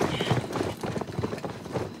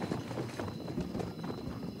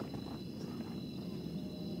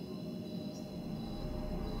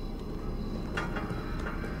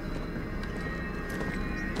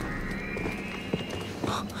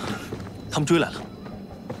他们追来了。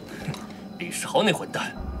李世豪那混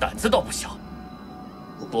蛋胆子倒不小，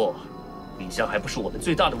不过李家还不是我们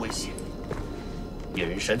最大的威胁。野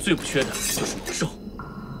人山最不缺的就是猛兽，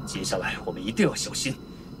接下来我们一定要小心。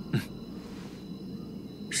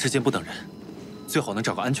时间不等人，最好能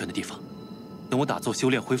找个安全的地方。等我打坐修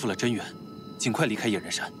炼恢复了真元，尽快离开野人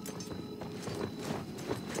山。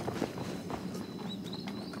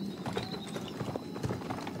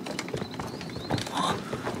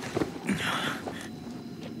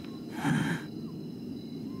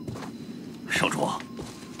少主，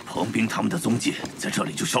彭斌他们的踪迹在这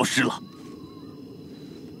里就消失了。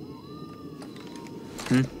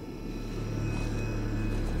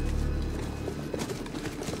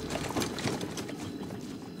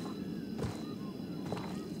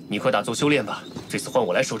你快打坐修炼吧，这次换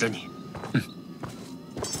我来守着你。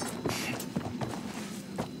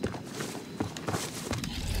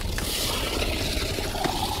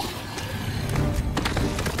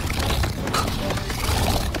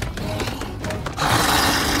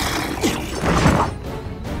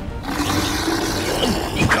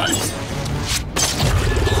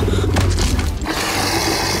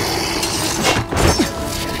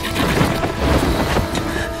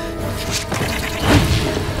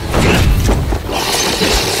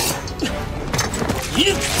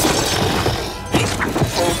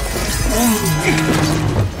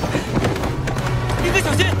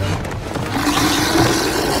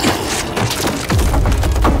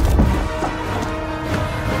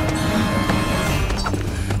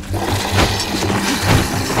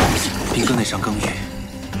兵哥那伤刚愈，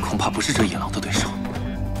恐怕不是这野狼的对手。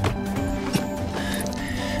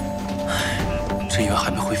真元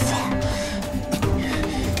还没恢复。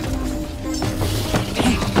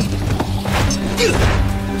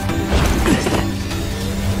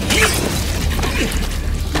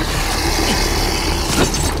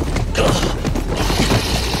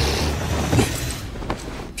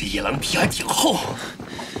这野狼皮还挺厚。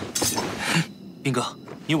兵哥，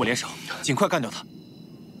你我联手，尽快干掉他。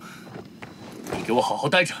你给我好好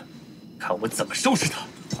待着，看我怎么收拾他。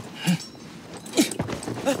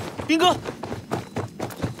哎，兵哥，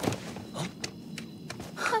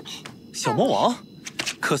小魔王，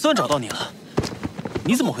可算找到你了。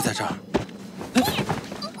你怎么会在这儿？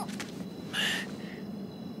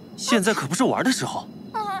现在可不是玩的时候。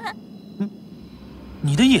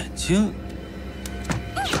你的眼睛……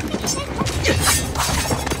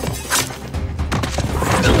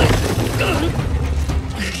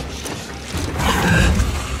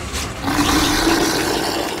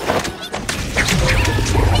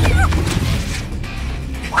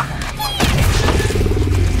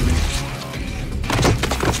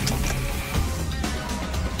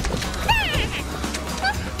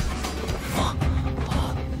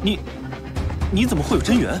你怎么会有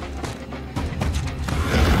真元？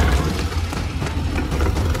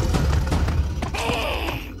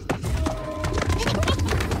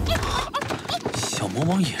小魔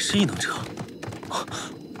王也是异能者，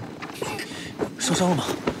受伤了吗？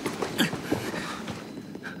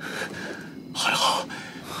还好，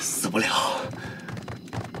死不了。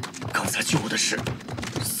刚才救我的是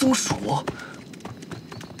松鼠。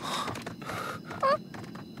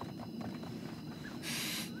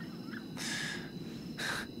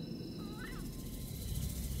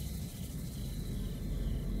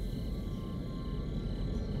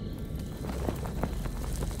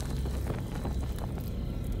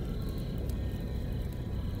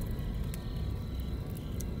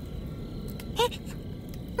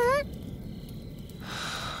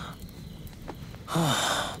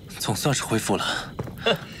总算是恢复了。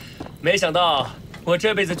哼，没想到我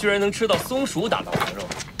这辈子居然能吃到松鼠打的羊肉。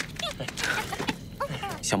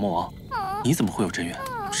小魔王，你怎么会有真元？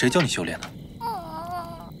谁教你修炼的？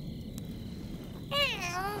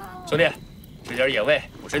兄弟，吃点野味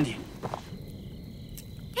补身体。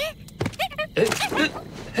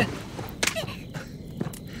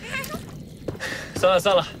算了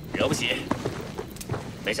算了，惹不起。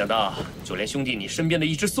没想到就连兄弟你身边的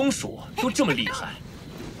一只松鼠都这么厉害。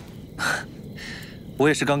我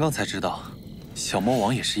也是刚刚才知道，小魔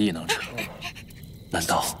王也是异能者。难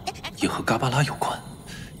道也和嘎巴拉有关？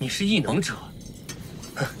你是异能者？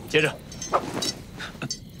接着，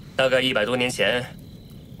大概100多年前，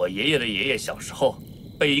我爷爷的爷爷小时候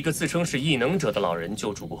被一个自称是异能者的老人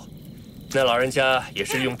救助过。那老人家也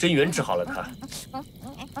是用真元治好了他。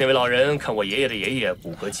那位老人看我爷爷的爷爷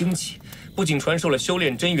骨骼精奇，不仅传授了修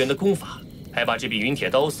炼真元的功法，还把这柄云铁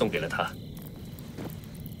刀送给了他。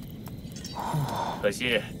可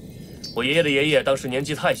惜，我爷爷的爷爷当时年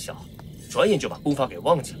纪太小，转眼就把功法给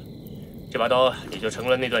忘记了。这把刀也就成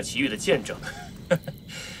了那段奇遇的见证。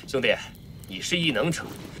兄弟，你是异能者，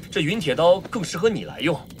这云铁刀更适合你来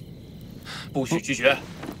用。不许拒绝，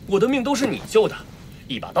我的命都是你救的，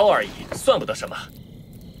一把刀而已，算不得什么。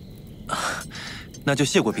那就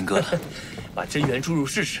谢过兵哥了。把真元注入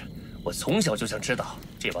试试。我从小就想知道，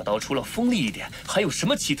这把刀除了锋利一点，还有什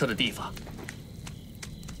么奇特的地方。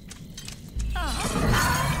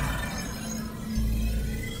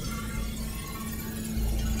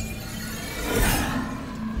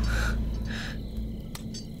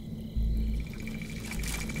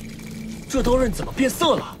这刀刃怎么变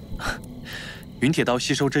色了？云铁刀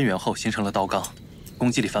吸收真元后形成了刀钢，攻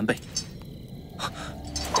击力翻倍。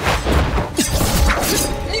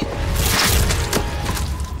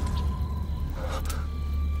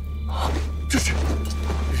这是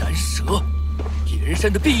燃蛇，野人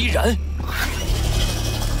山的变异燃。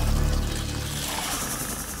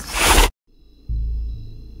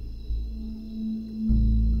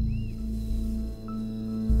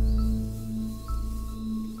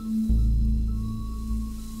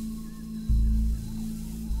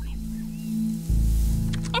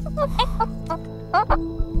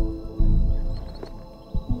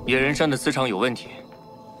野人山的磁场有问题，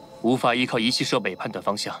无法依靠仪器设备判断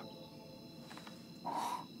方向。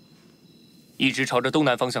一直朝着东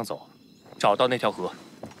南方向走，找到那条河，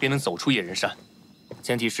便能走出野人山。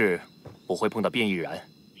前提是不会碰到变异燃。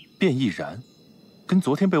变异燃，跟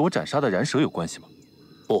昨天被我斩杀的燃蛇有关系吗？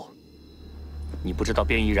不，你不知道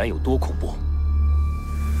变异燃有多恐怖。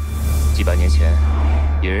几百年前，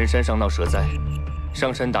野人山上闹蛇灾，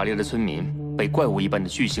上山打猎的村民被怪物一般的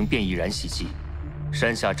巨型变异蚺袭击，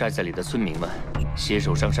山下寨子里的村民们携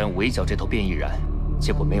手上山围剿这头变异蚺，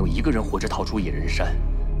结果没有一个人活着逃出野人山。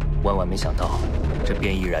万万没想到，这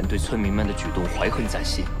变异蚺对村民们的举动怀恨在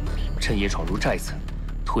心，趁夜闯入寨子，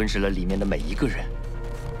吞噬了里面的每一个人。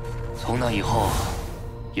从那以后，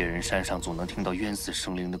野人山上总能听到冤死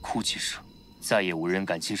生灵的哭泣声，再也无人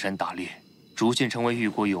敢进山打猎，逐渐成为域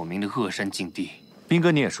国有名的恶山禁地。兵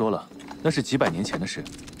哥，你也说了，那是几百年前的事，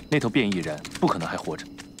那头变异蚺不可能还活着。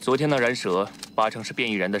昨天那蚺蛇八成是变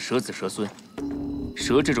异蚺的蛇子蛇孙，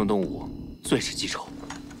蛇这种动物最是记仇。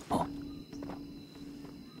哦，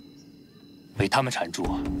被他们缠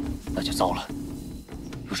住，那就糟了。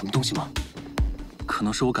有什么东西吗？可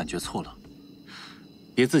能是我感觉错了，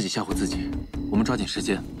别自己吓唬自己。我们抓紧时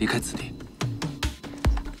间离开此地。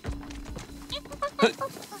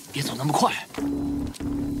别走那么快。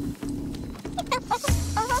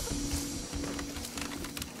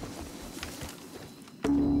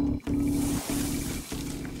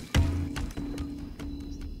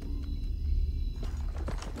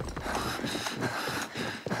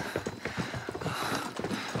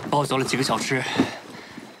暴走了几个小时，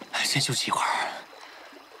先休息一会儿。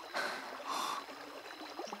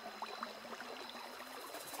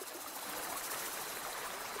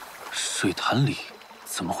水潭里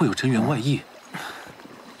怎么会有真元外溢？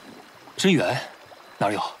真元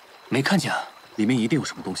哪有？没看见啊！里面一定有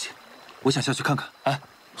什么东西，我想下去看看。哎，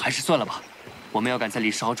还是算了吧。我们要赶在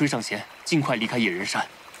李世豪追上前，尽快离开野人山。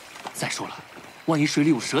再说了，万一水里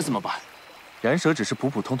有蛇怎么办？蚺蛇只是普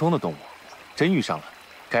普通通的动物，真遇上了，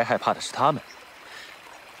该害怕的是他们。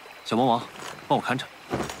小魔王，帮我看着。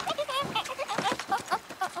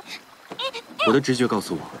我的直觉告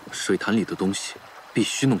诉我，水潭里的东西必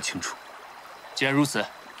须弄清楚。既然如此，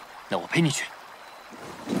那我陪你去。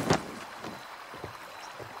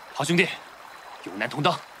好兄弟，有难同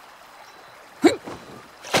当。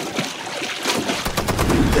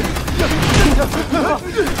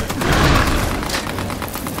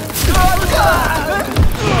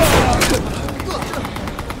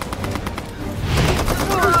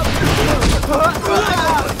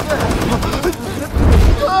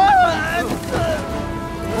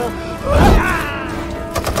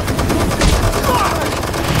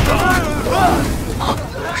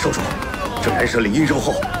少主，这蚺蛇里阴肉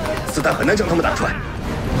厚，子弹很难将它们打穿。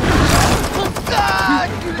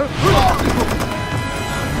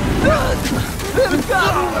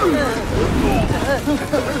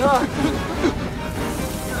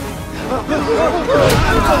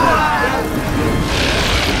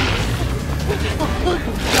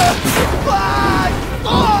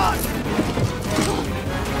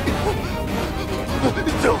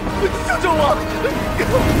救我！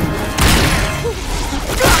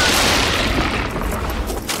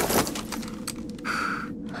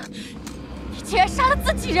你竟然杀了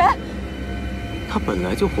自己人！他本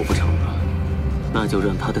来就活不长了，那就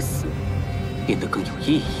让他的死变得更有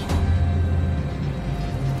意义。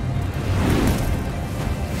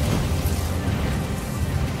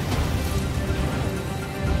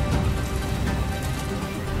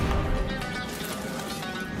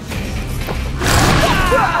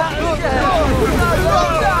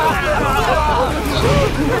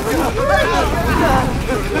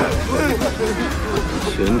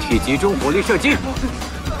全体集中火力射击！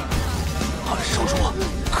少主，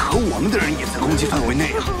可我们的人也在攻击范围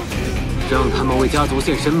内啊！让他们为家族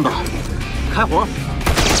献身吧！开火！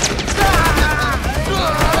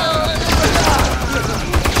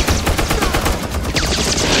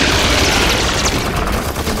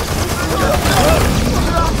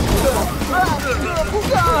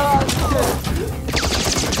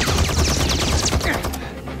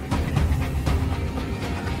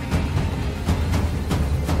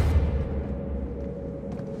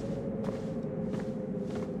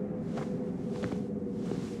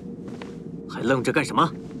愣着干什么？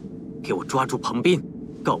给我抓住彭斌，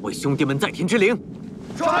告慰兄弟们在天之灵！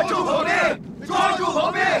抓住彭斌！抓住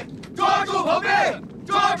彭斌！抓住彭斌！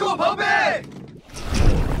抓住彭斌！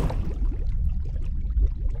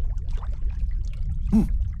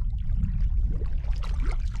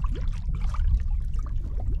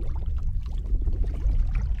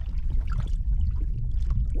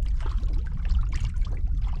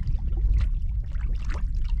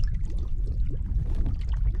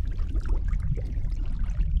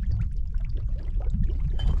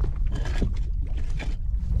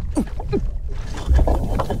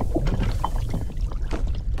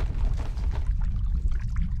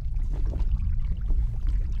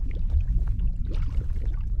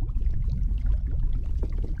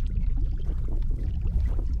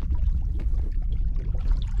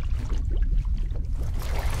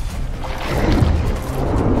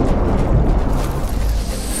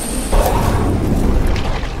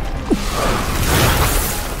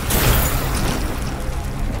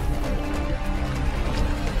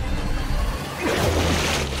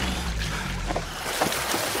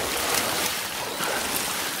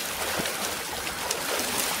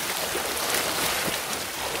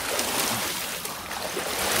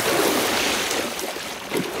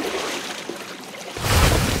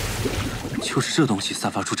就是这东西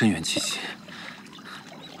散发出真元气息。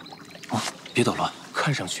哦，别捣乱，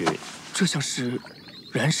看上去这像是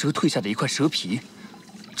燃蛇蜕下的一块蛇皮。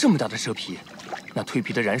这么大的蛇皮，那蜕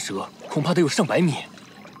皮的燃蛇恐怕得有上百米。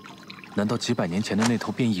难道几百年前的那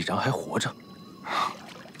头变异蚺还活着？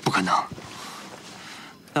不可能。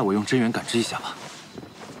那我用真元感知一下吧。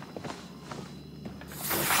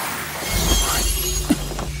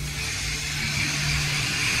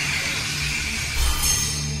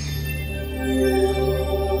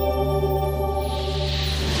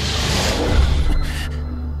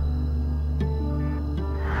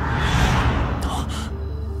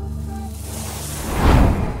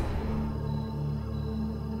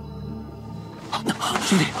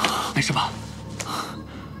 兄弟，没事吧？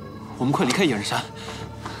我们快离开野人山。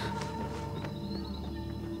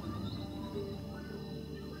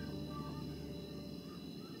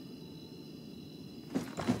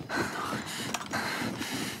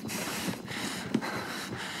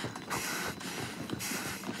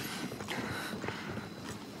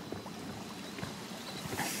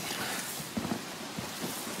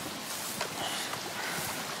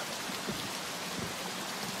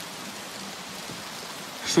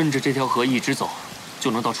顺着这条河一直走，就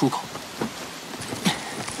能到出口。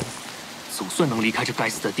总算能离开这该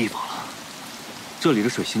死的地方了。这里的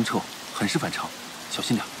水腥臭，很是反常，小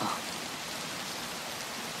心点啊！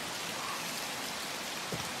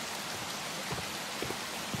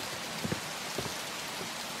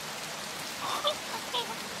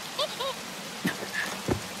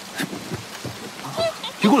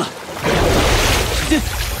别过来，使劲！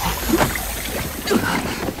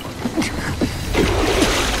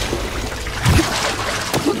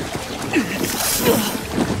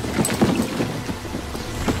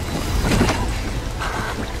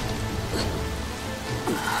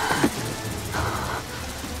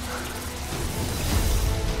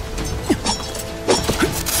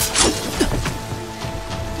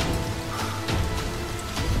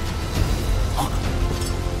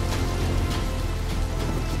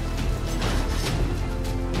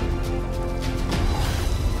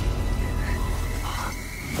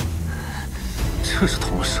 这是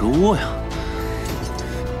捅了蛇窝呀！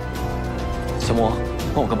小魔王，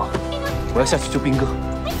帮我个忙，我要下去救兵哥，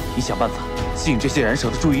你想办法吸引这些燃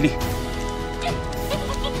蛇的注意力。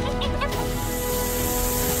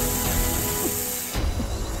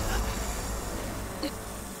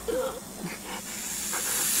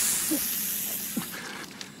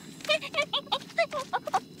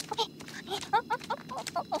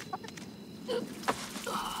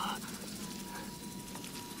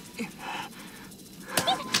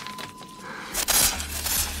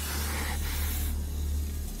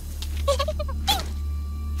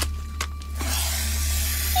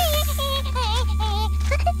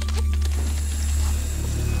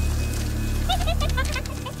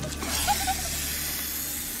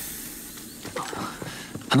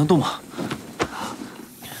还能动吗？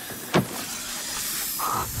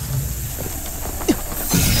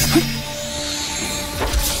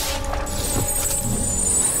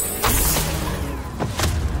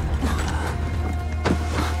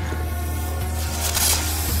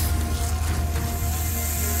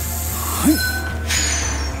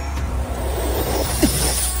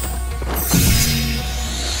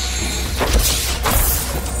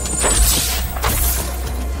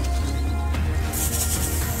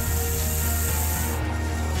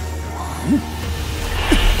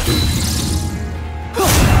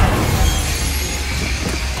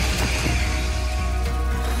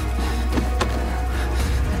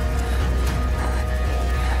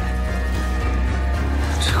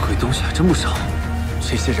东西还真不少，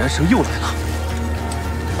这些燃蛇又来了，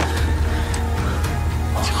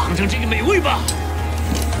尝尝这个美味吧！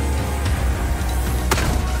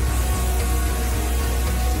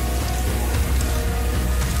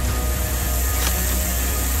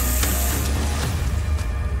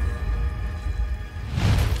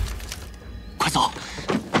快走！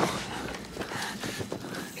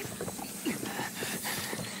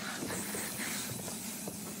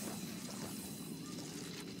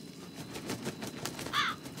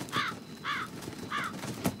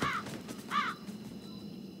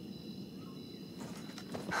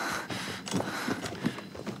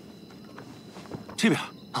这边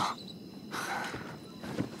啊！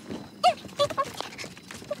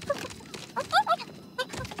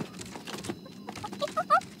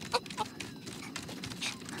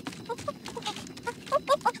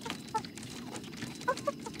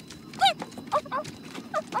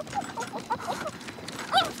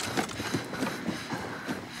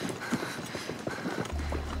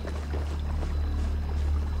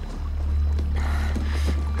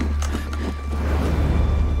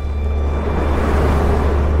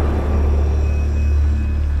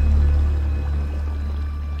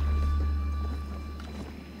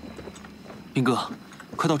兵哥，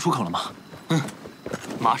快到出口了吗？嗯，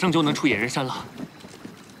马上就能出野人山了。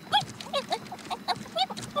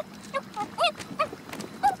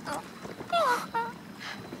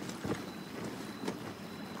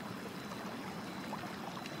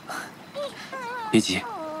别急，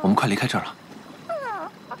我们快离开这儿了。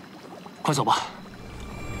快走吧。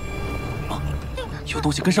啊，有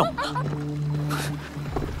东西跟上我们了。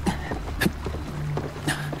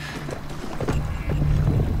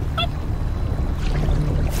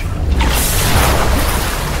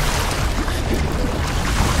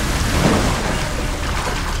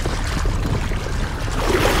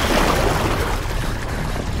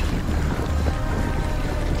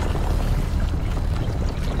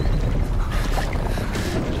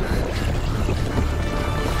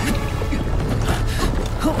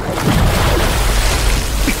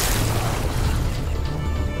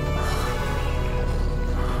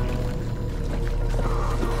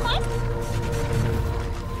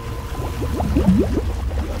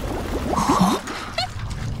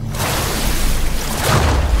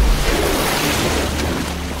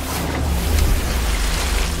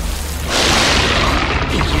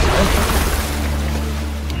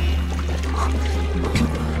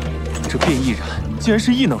 变异人竟然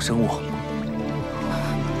是异能生物！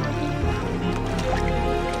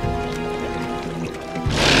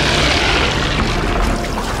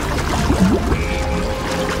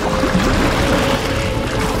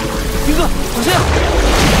兵哥，小心！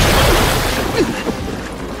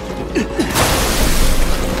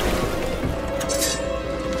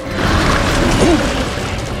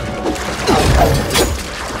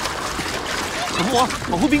小魔王，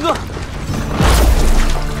保护兵哥！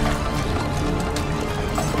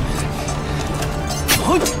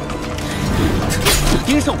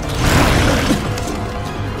 盯上我！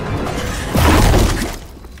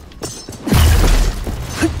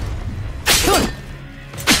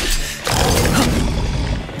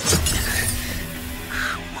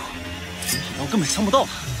野狼根本伤不到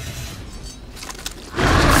他。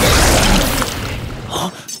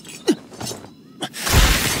啊！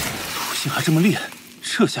毒性还这么厉害，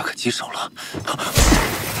这下可棘手了。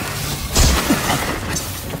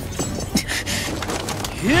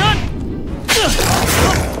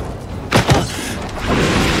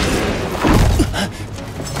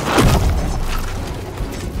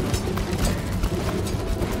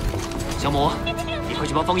 小魔王，你快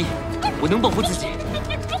去帮方逸，我能保护自己。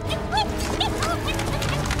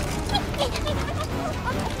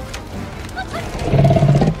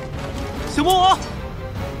小魔王，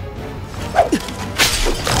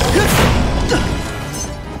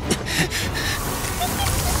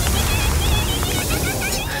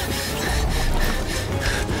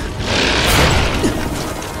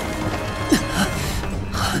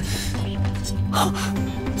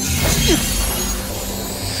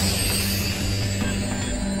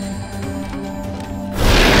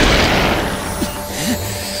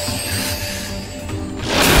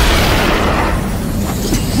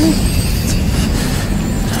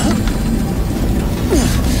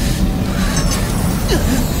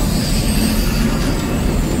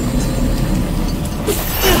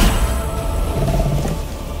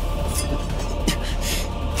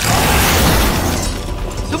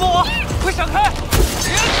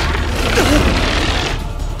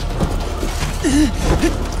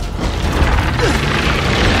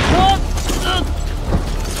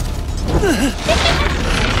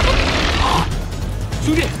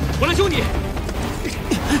兄弟，我来救你！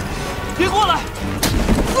别过来，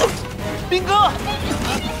兵哥！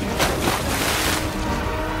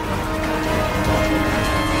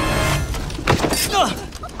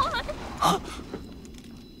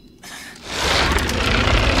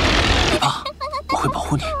别怕，我会保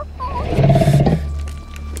护你。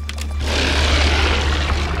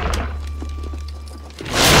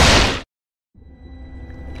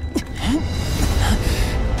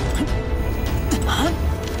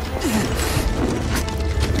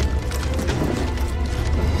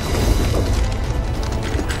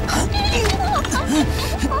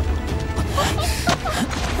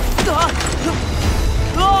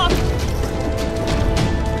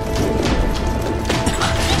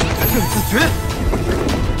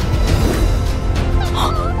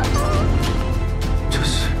 这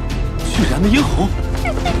是巨然的咽喉。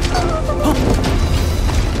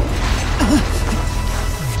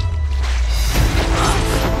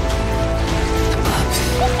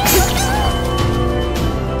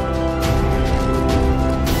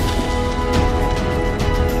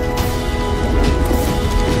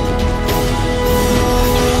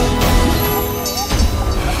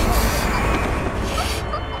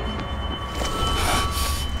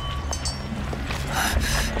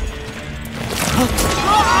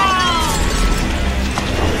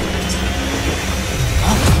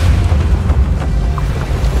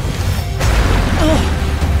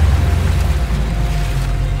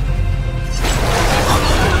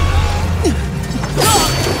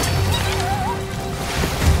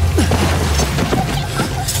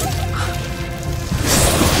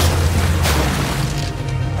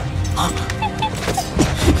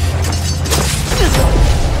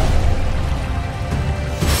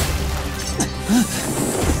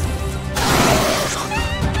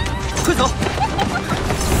快走！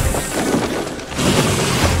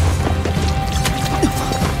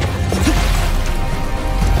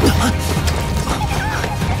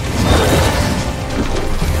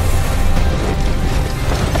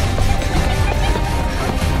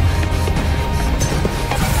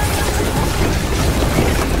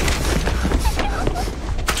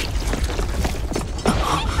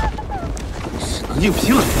硬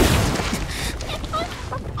拼了！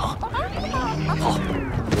好，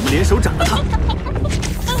我们联手斩了他。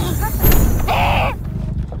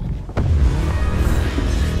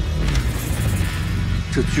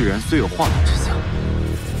这巨人虽有化龙之相，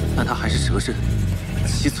但他还是蛇身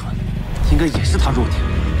，7寸，应该也是他弱点。